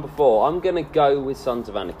 4. to number 4. I'm gonna go with Sons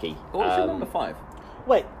of Anarchy. What's your number 5?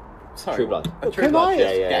 Wait, Sorry. True Blood. True can Blood.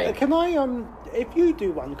 I? yeah. Can I? If you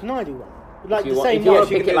do one, can I do one? Like If the you same want night. to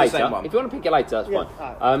pick can it do the same later, one. if you want to pick it later, that's Yeah, fine.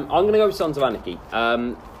 alright. I'm going to go with Sons of Anarchy.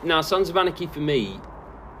 Now, Sons of Anarchy for me,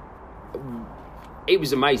 it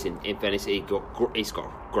was amazing. In fairness, it's got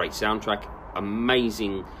a great soundtrack,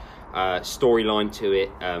 amazing storyline to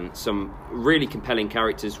it, some really compelling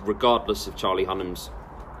characters, regardless of Charlie Hunnam's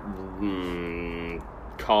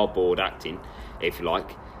cardboard acting, if you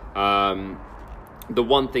like. The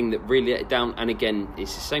one thing that really let it down, and again,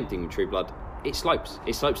 it's the same thing with True Blood. It slopes.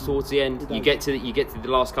 It slopes towards the end. You get to the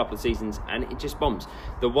last couple of seasons, and it just bombs.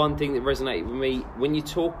 The one thing that resonated with me when you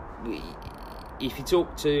talk. If you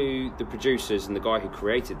talk to the producers and the guy who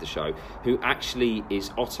created the show, who actually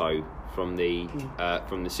is Otto from the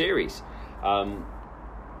series,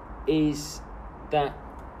 is that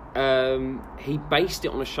he based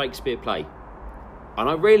it on a Shakespeare play, and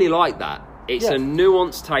I really like that. It's a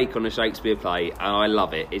nuanced take on a Shakespeare play, and I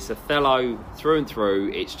love it. It's Othello through and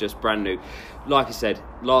through. It's just brand new. Like I said,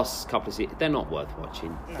 last couple of seasons, they're not worth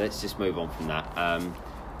watching. No. Let's just move on from that.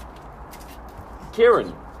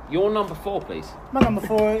 Kieran, your number 4, please. My number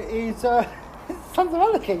 4 is Sons of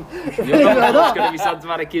Anarchy. Your number 4 is going to be Sons of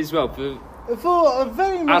Anarchy as well. For a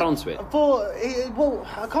very add on to it. Well,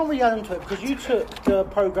 I can't really add on to it because you took the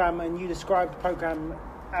programme and you described the programme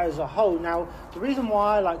as a whole. Now, the reason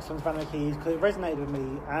why I like Sons of Anarchy is because it resonated with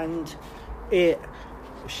me and it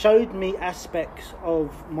showed me aspects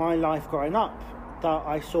of my life growing up that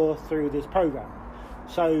I saw through this programme.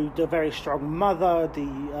 So the very strong mother,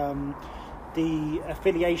 the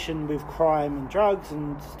affiliation with crime and drugs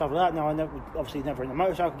and stuff like that. Now, I never in a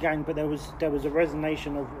motorcycle gang, but there was a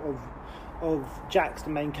resonation of Jax,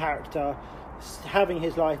 the main character, having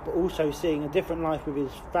his life, but also seeing a different life with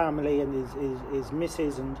his family and his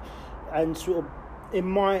missus, and sort of in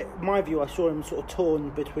my view, I saw him sort of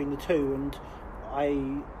torn between the two, and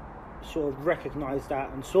I sort of recognised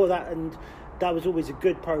that and saw that, and that was always a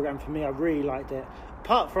good programme for me. I really liked it.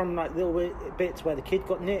 Apart from like little bits where the kid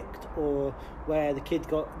got nicked or where the kid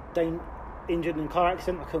got injured in a car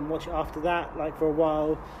accident, I couldn't watch it after that, like for a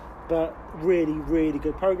while. But really, really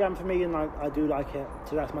good programme for me, and I do like it.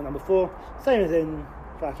 So that's my number 4. Same as in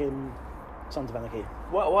fucking Sons of Anarchy.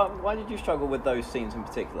 Why did you struggle with those scenes in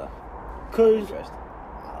particular? Because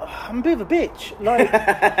I'm a bit of a bitch. Like,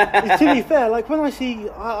 to be fair, like when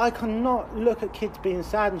I cannot look at kids being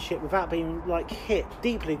sad and shit without being like hit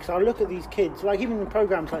deeply. Because I look at these kids, like even in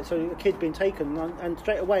programs, like so a kid being taken, and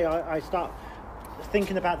straight away I start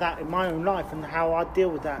thinking about that in my own life and how I deal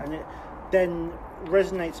with that, and it then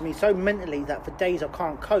resonates with me so mentally that for days I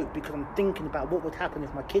can't cope because I'm thinking about what would happen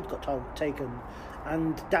if my kid got taken,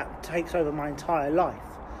 and that takes over my entire life.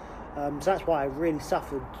 So that's why I really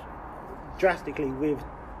suffered drastically with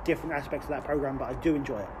different aspects of that program, but I do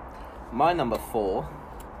enjoy it. My number 4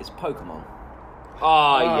 is Pokemon.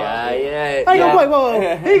 Oh, yeah. Hang on,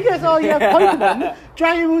 wait. He gets, Pokemon,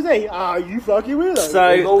 Dragon Ball Z. You fucking weirdo.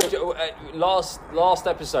 So, last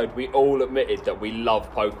episode, we all admitted that we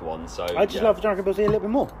love Pokemon. So I just love Dragon Ball Z a little bit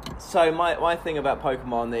more. So my thing about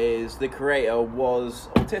Pokemon is the creator was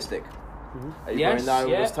autistic. Mm-hmm. Yes,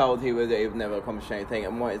 was told he would never accomplish anything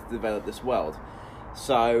and wanted to develop this world.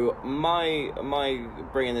 So my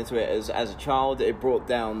bringing into it as a child, it brought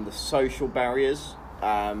down the social barriers.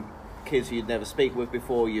 Kids you'd never speak with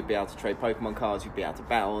before, you'd be able to trade Pokemon cards, you'd be able to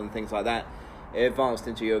battle and things like that. It advanced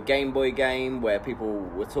into your Game Boy game where people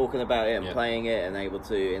were talking about it and playing it and able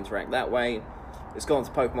to interact that way. It's gone to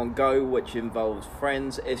Pokemon Go, which involves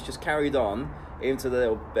friends. It's just carried on into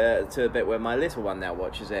to a bit where my little one now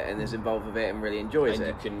watches it and is involved with it and really enjoys it.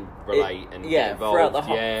 And you can relate and get involved.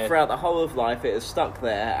 Throughout the whole of life, it has stuck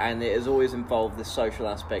there, and it has always involved this social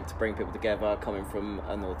aspect to bring people together, coming from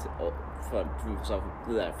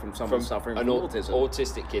someone suffering from autism.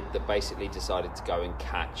 Autistic kid that basically decided to go and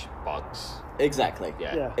catch bugs. Exactly.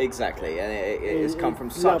 Yeah. Exactly. And it's come from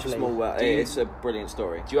such a small world. It's a brilliant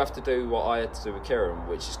story. Do you have to do what I had to do with Kieran,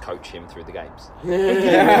 which is coach him through the games? Do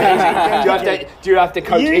you have to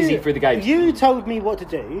coach Izzy through the games? You told me what to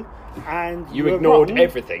do, and you ignored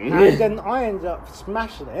everything. And then I ended up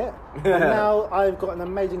smashing it. And now I've got an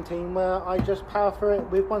amazing team where I just power through it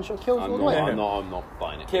with one-shot kills all the way. I'm not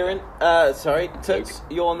buying it. Kieran, Toots,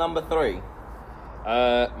 your number 3.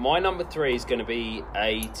 My number 3 is going to be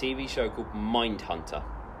a TV show called Mindhunter.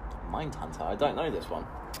 Mindhunter? I don't know this one.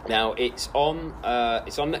 Now it's on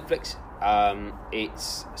Netflix.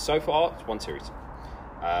 It's so far it's one series,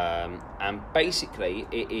 and basically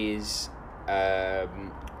it is a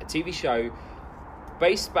TV show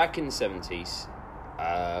based back in the 70s,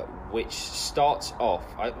 which starts off.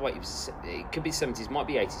 It could be 70s, might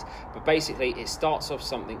be 80s, but basically it starts off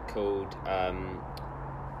something called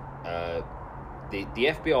the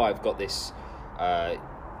FBI have got this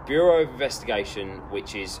Bureau of Investigation,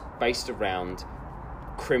 which is based around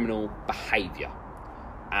criminal behaviour,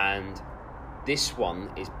 and this one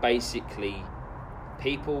is basically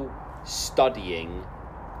people studying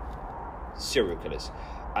serial killers,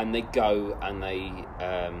 and they go and they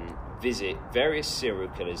visit various serial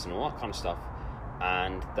killers and all that kind of stuff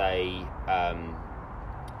and they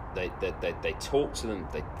talk to them.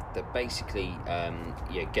 They basically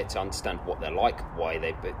get to understand what they're like, why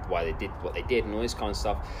they did what they did, and all this kind of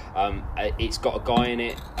stuff. It's got a guy in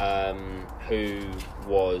it who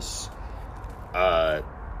was.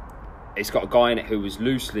 It's got a guy in it who was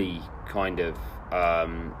loosely kind of.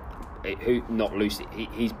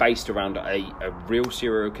 He's based around a real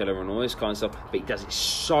serial killer and all this kind of stuff, but he does it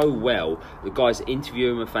so well. The guys that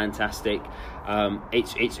interview him are fantastic.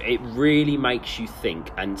 It really makes you think,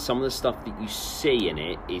 and some of the stuff that you see in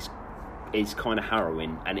it is kind of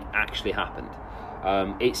harrowing, and it actually happened.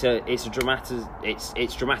 It's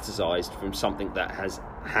dramatised from something that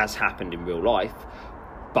has happened in real life,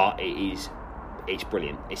 but it's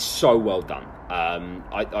brilliant. It's so well done.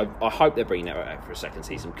 I hope they're bringing that out for a second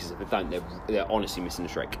season, because if they don't, they're honestly missing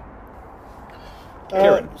the trick.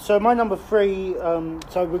 Kieran. So my number 3, so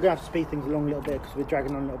we're going to have to speed things along a little bit because we're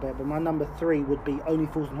dragging on a little bit, but my number 3 would be Only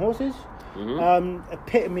Fools and Horses. Mm-hmm.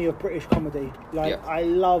 Epitome of British comedy. I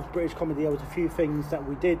love British comedy. There was a few things that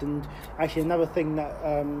we did, and actually another thing that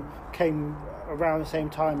came around the same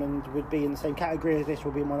time and would be in the same category as this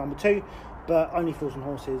would be my number 2, but Only Fools and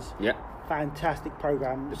Horses. Yeah. Fantastic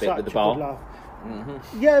programme. The bit Such with the a bar. good laugh.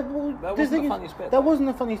 Mm-hmm. Yeah, well, that wasn't the funniest bit. That wasn't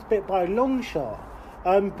the funniest bit by a long shot.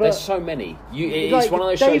 But there's so many. It's one of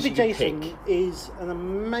those shows David you Jason pick. is an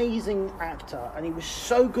amazing actor, and he was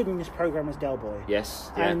so good in this programme as Del Boy.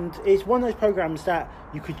 Yes. Yeah. And it's one of those programmes that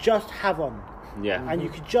you could just have on. Yeah. And you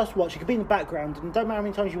could just watch. It could be in the background, and don't matter how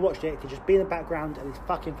many times you watched it, it could just be in the background, and it's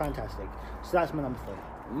fucking fantastic. So that's my number 3.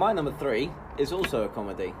 My number 3 is also a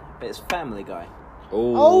comedy, but it's Family Guy.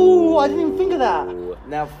 Oh, I didn't even think of that.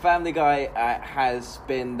 Now, Family Guy has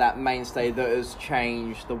been that mainstay that has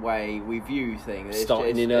changed the way we view things.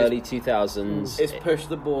 Starting in early 2000s. It's pushed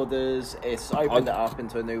the borders. It's opened it up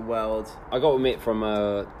into a new world. I got to admit, from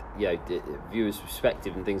a viewer's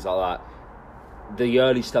perspective and things like that, the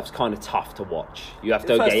early stuff's kind of tough to watch. You have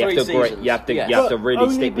to, you have to really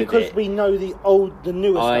stick with it. Only because we know the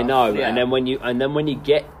newest stuff. I know, yeah. and then when you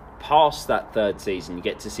get past that 3rd season, you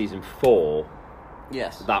get to season 4.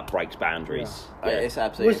 Yes, that breaks boundaries. Yeah. It's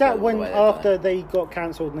absolutely. Was that when after they got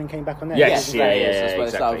cancelled and then came back on there? Yes, yeah, That's when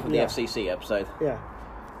it started exactly. from the FCC episode. Yeah.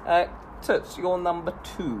 Toots, your number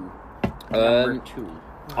 2. I'm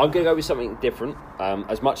going to go with something different.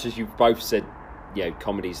 As much as you've both said,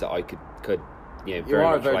 comedies that I could you very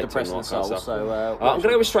are much a very relate to and depressing all that kind of soul. stuff. So I'm going to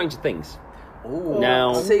go with Stranger Things. Ooh.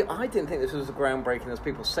 Now, see, I didn't think this was as groundbreaking as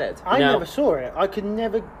people said. I never saw it. I could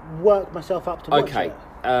never work myself up to watch it.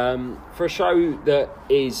 For a show that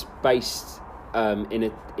is based in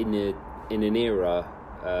an era,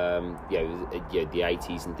 the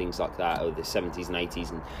 80s and things like that, or the 70s and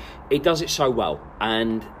 80s, and it does it so well,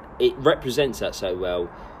 and it represents that so well.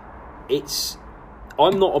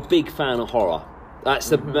 I'm not a big fan of horror. That's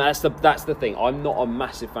the thing. I'm not a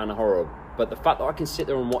massive fan of horror. But the fact that I can sit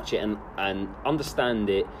there and watch it and understand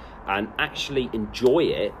it and actually enjoy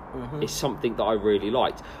it is something that I really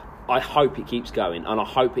liked. I hope it keeps going, and I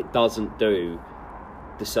hope it doesn't do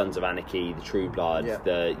the Sons of Anarchy, the True Blood,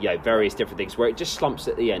 the various different things where it just slumps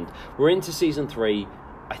at the end. We're into season 3.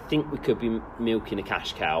 I think we could be milking a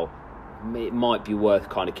cash cow. It might be worth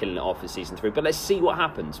kind of killing it off in season 3, but let's see what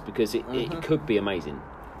happens, because it could be amazing.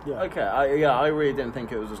 Yeah. Okay, I really didn't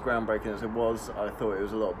think it was as groundbreaking as it was. I thought it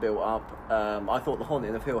was a lot built up. I thought The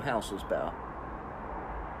Haunting of Hill House was better.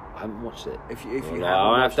 I haven't watched it. If you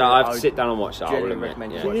I have to sit down and watch that. I will admit.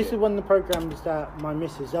 recommend you So watch this it. is one of the programmes that my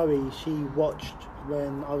Mrs. Zoe, she watched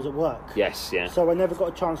when I was at work. Yes, yeah. So I never got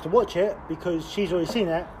a chance to watch it because she's already seen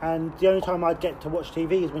it, and the only time I'd get to watch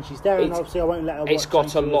TV is when she's there, and obviously I won't let her watch. It's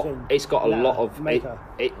got a lot. It's got a lot of.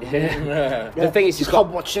 The thing is, you can't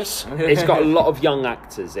watch this. It's got a lot of young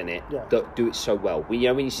actors in it Yeah. that do it so well. When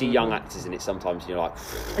you see young actors in it, sometimes you're like,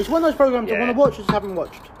 It's one of those programmes I Yeah. want to watch, I just haven't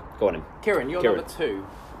watched. go on him. Kieran, you're number 2.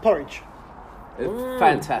 Porridge.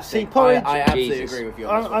 Fantastic. See, Porridge- I absolutely Jesus. agree with you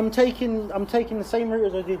on this one. I'm taking the same route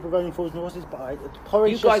as I did with Only Fools and Horses, but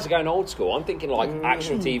Porridge. You guys are going old school. I'm thinking like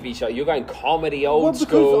actual TV show. You're going comedy, well, old because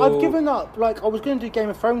school. I've given up. Like I was going to do Game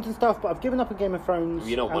of Thrones and stuff, but I've given up on Game of Thrones.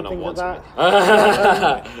 You're not my and number things one. like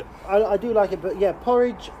that. I do like it, but yeah,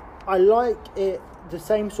 Porridge. I like it. The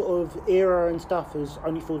same sort of era and stuff as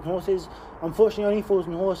Only Fools and Horses. Unfortunately, Only Fools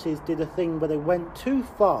and Horses did a thing where they went too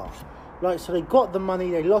far. Like, so they got the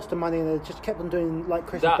money, they lost the money, and they just kept on doing like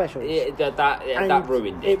Christmas specials. That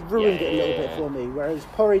ruined it. It ruined it a little bit for me. Whereas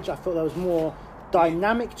Porridge, I thought there was more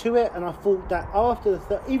dynamic to it, and I thought that after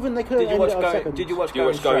the even they could have ended it on second. Did you watch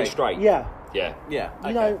Going Going Straight? Yeah, Yeah.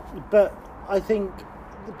 you know, but I think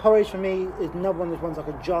the Porridge for me is another one of those ones I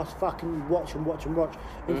could just fucking watch and watch and watch.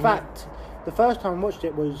 In fact, the first time I watched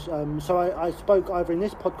it was so I spoke either in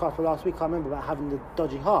this podcast or last week. I remember about having the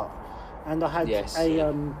dodgy heart, and I had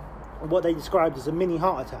what they described as a mini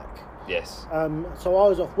heart attack. Yes. So I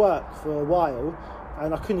was off work for a while,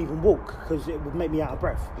 and I couldn't even walk because it would make me out of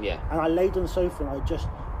breath. Yeah. And I laid on the sofa and I just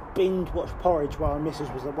binge watched Porridge while my missus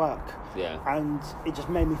was at work. Yeah. And it just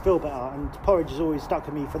made me feel better. And Porridge has always stuck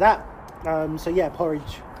with me for that. So yeah,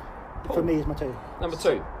 Porridge for me is my 2.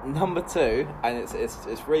 Number two, and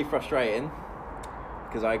it's really frustrating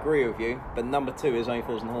because I agree with you, but number 2 is Only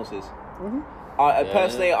Fools and Horses.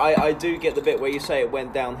 Personally, I do get the bit where you say it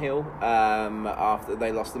went downhill after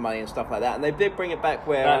they lost the money and stuff like that, and they did bring it back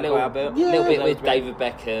where a little bit with David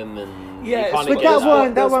Beckham and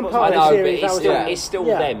but that one part of the series, it's still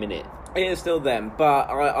them, innit? It is still them, but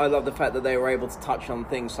I love the fact that they were able to touch on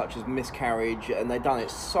things such as miscarriage, and they've done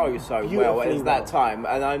it so well at that time.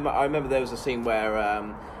 And I remember there was a scene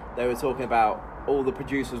where they were talking about all the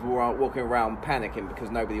producers were walking around panicking because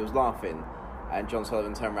nobody was laughing. And John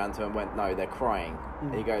Sullivan turned around to him and went, "No, they're crying."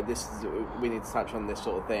 And you go, we need to touch on this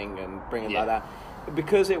sort of thing and bring it like that.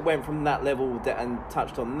 Because it went from that level and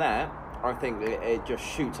touched on that, I think it just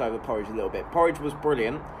shoots over Porridge a little bit. Porridge was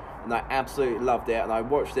brilliant, and I absolutely loved it, and I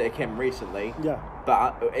watched it again recently. Yeah.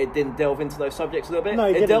 But it didn't delve into those subjects a little bit. No,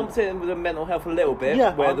 it delved into the mental health a little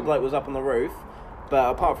bit, where the bloke was up on the roof. But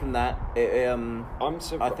apart from that, I'm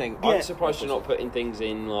surprised you're not putting things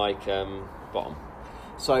in like Bottom.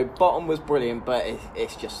 So Bottom was brilliant, but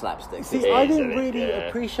it's just slapstick. See, I didn't really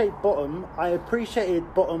appreciate Bottom. I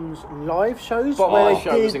appreciated Bottom's live shows. Bottom's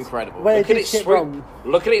show was incredible. Look at it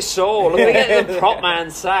soar. Look at it, the prop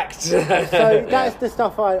man sacked. So that's the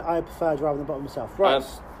stuff I preferred rather than Bottom myself. Right.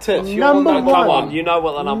 Number 1. Come on, you know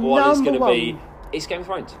what the number 1 is going to be. It's Game of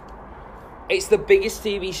Thrones. It's the biggest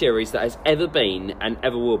TV series that has ever been and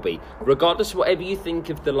ever will be. Regardless of whatever you think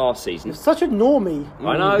of the last season. It's such a normie.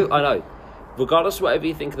 I know. Regardless of whatever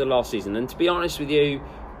you think of the last season, and to be honest with you,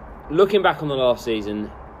 looking back on the last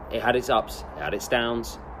season, it had its ups, it had its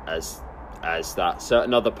downs, as that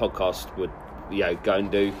certain other podcast would go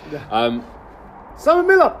and do. Simon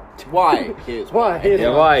Miller. Why? Here's why. You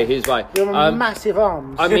have massive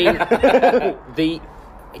arms. I mean, the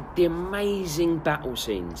amazing battle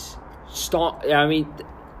scenes.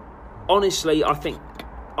 Honestly, I think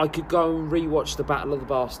I could go and rewatch the Battle of the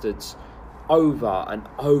Bastards over and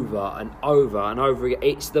over and over and over again.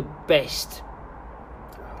 It's the best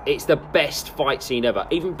fight scene ever.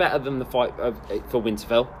 Even better than the fight for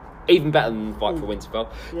Winterfell.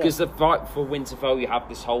 Because the fight for Winterfell, you have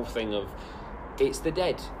this whole thing of it's the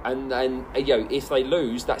dead, and if they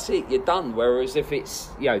lose, that's it, you're done. Whereas if it's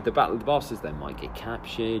the Battle of the Bastards, they might get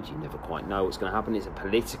captured. You never quite know what's going to happen. It's a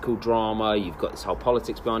political drama. You've got this whole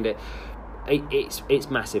politics behind it. It's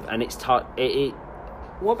massive, and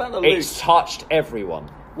what about the loot? It's touched everyone.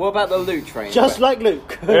 What about the loot train? Just like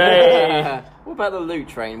Luke. What about the loot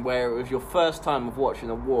train, where it was your first time of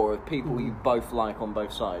watching a war of people you both like on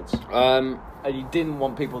both sides? And you didn't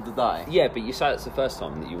want people to die? Yeah, but you say it's the first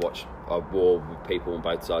time that you watch a war with people on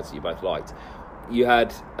both sides that you both liked. You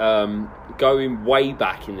had, going way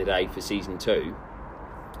back in the day for season 2,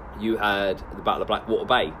 you had the Battle of Blackwater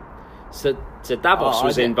Bay. So Davos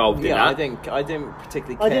was involved in that. I didn't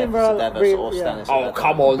particularly care for Sir Davos or Stannis. Oh,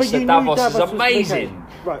 come on, Sir Davos is amazing.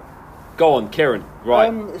 Right. Go on, Kieran.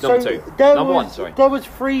 Right, number 2. Number 1, sorry. There was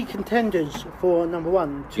 3 contenders for number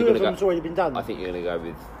 1. 2 of them's already been done. I think you're going to go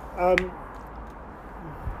with...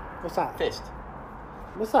 what's that? Fist.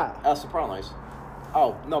 What's that? Sopranos.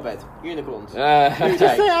 Oh, not bad. Unicorns. New Day.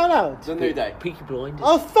 Just say it out loud. The New Day. Peaky Blinders.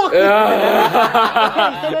 Oh, fuck it.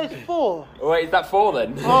 Okay, so there's 4. Wait, is that 4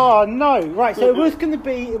 then? Oh, no. Right, so it was going to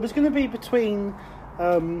be between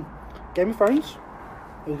Game of Thrones.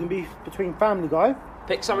 It was going to be between Family Guy.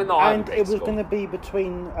 Pick something that I And it was going to be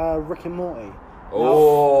between Rick and Morty.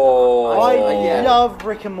 Oh. I love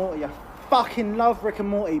Rick and Morty. I fucking love Rick and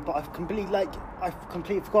Morty, but I've completely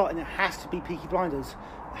forgotten. It has to be Peaky Blinders.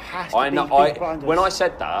 When I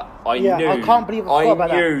said that, I knew. I can't believe I forgot about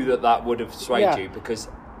that. that would have swayed you, because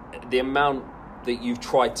the amount that you've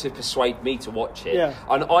tried to persuade me to watch it,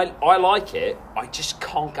 and I like it. I just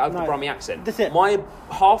can't go with the Brummie accent. That's it. My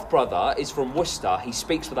half brother is from Worcester. He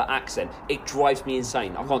speaks with that accent. It drives me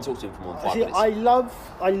insane. I can't talk to him for more than 5 minutes. I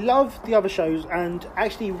love the other shows, and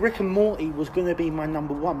actually Rick and Morty was going to be my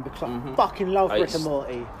number 1 because I fucking love Rick and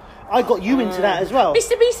Morty. I got you into that as well.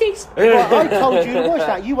 Mr. B6. Well, I told you to watch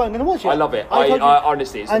that. You weren't going to watch it. I love it. told you- I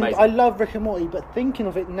honestly, it's and amazing. I love Rick and Morty, but thinking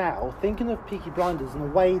of it now, thinking of Peaky Blinders and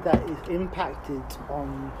the way that it's impacted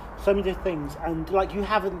on so many different things, and like you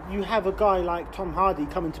have a guy like Tom Hardy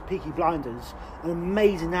coming to Peaky Blinders, an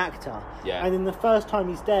amazing actor, Yeah. and in the first time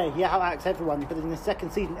he's there, he outacts everyone, but in the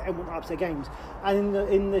second season, everyone ups their games, and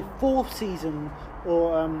in the fourth season,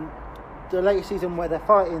 or the latest season where they're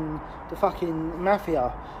fighting the fucking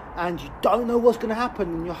mafia, and you don't know what's going to happen,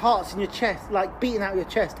 and your heart's in your chest, like beating out your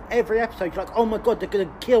chest. Every episode, you're like, oh my god, they're going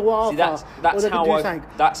to kill Arthur. See,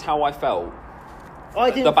 that's how I felt. I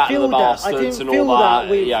didn't the Battle feel of the that. I Bastards didn't and feel all that,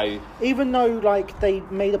 with, you know. even though like they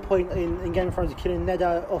made a point in Game of Thrones of killing Ned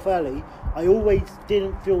off early, I always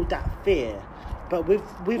didn't feel that fear. But with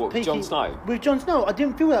Peaky, Jon Snow? with Jon Snow, I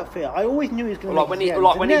didn't feel that fear. I always knew he was going to. Like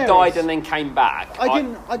when he died and then came back. I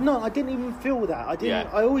didn't even feel that. I didn't.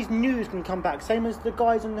 Yeah. I always knew he was going to come back. Same as the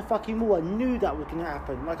guys on the fucking wall. I knew that was going to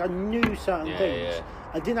happen. Like I knew certain things. Yeah.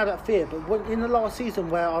 I didn't have that fear. But in the last season,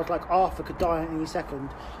 where I was like Arthur could die at any second,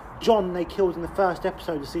 John they killed in the first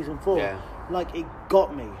episode of season 4. Yeah. Like it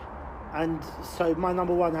got me, and so my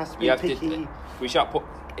number one has to be Peaky. We shout.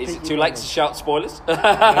 Is it Peaky too late to Blinders. shout spoilers?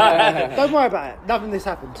 Don't worry about it. Nothing of this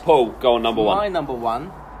happened. Paul, go on number My one. number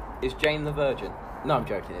one is Jane the Virgin. No, I'm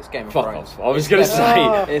joking. It's Game of Fuck Thrones. off. I was going to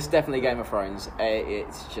definitely- say. It's definitely Game of Thrones.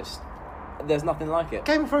 It's just there's nothing like it.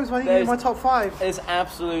 Game of Thrones might even in my top 5. There's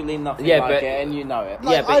absolutely nothing Yeah, like but- it, and you know it.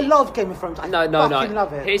 Like, yeah, but- I love Game of Thrones. I No. fucking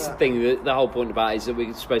love it. Here's but- the thing: the whole point about it is that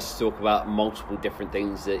we're supposed to talk about multiple different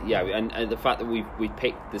things. That and the fact that we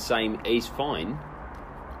picked the same is fine.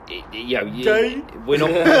 Gay? We're not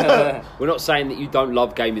we're not saying that you don't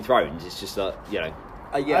love Game of Thrones. It's just that Yeah,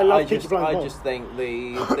 I love I Peaky Blinders. just think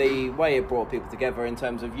the way it brought people together in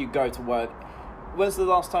terms of you go to work. When's the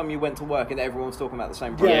last time you went to work and everyone was talking about the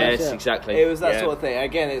same project? yes, yeah. exactly. It was that Yeah. sort of thing.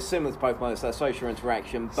 Again, it's similar to Pokemon. It's that social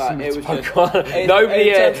interaction, but it was just Pokemon. in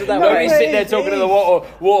Nobody terms of that nobody way- sitting there it talking to the is.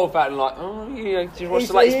 water fountain like, oh yeah, did you watch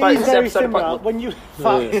the latest It is very episode of similar. Pokemon? When you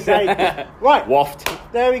fuck's sake. Right, Waft.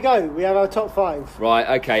 there we go. We have our top 5.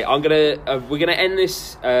 Right, okay. We're gonna end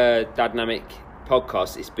this Dadnamic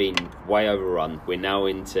podcast. It's been way overrun. We're now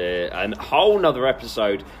into a whole nother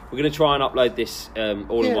episode. We're gonna try and upload this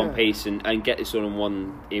all in Yeah. one piece and get this all in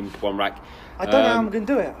one rack. I don't know how I'm going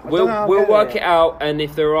to do it. We'll work it out, and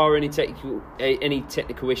if there are any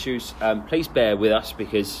technical issues, please bear with us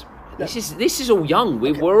because this is all young.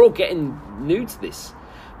 We're all getting new to this.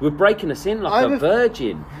 We're breaking us in like a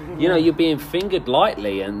virgin. You know, you're being fingered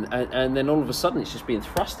lightly, and then all of a sudden it's just being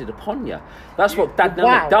thrusted upon you. That's what Dadnamic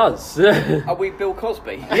Wow. does. Are we Bill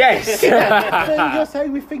Cosby? Yes. So you're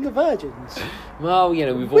saying we finger virgins? Well, you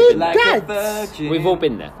know, we've all We're been Like there. a dads. virgin. We've all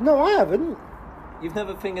been there. No, I haven't. You've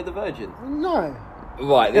never fingered a virgin. No.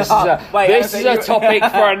 Right, this Wait, is I a think topic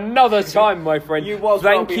for another time, my friend. You was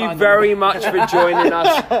well Thank you behind very them. much for joining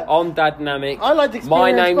us on Dadnamic. I like to My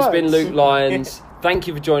experience name's been birds. Luke Lyons. Thank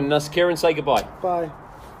you for joining us. Kieran, say goodbye. Bye.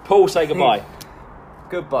 Paul, say goodbye.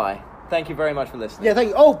 Goodbye. Thank you very much for listening. Yeah, thank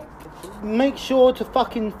you. Oh, make sure to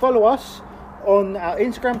fucking follow us on our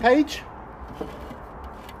Instagram page.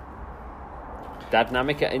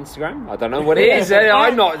 Dadnamic at Instagram? I don't know what it is.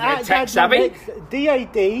 I'm not At tech savvy.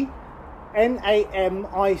 Dadnamic,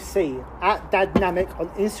 DADNAMIC at Dadnamic on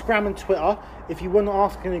Instagram and Twitter. If you want to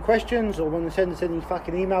ask any questions or want to send us any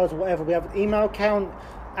fucking emails or whatever, we have an email account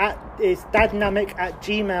it's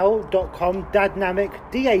dadnamic@gmail.com. Dadnamic,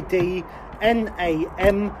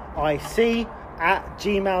 DADNAMIC at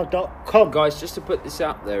gmail.com. Guys, just to put this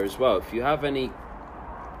out there as well, if you have any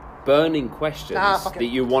burning questions fuck it. that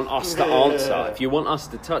you want us to answer, if you want us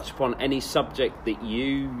to touch upon any subject that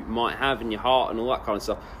you might have in your heart and all that kind of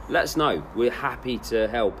stuff, let us know. We're happy to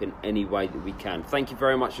help in any way that we can. Thank you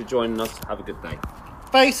very much for joining us. Have a good day.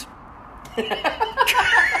 Face.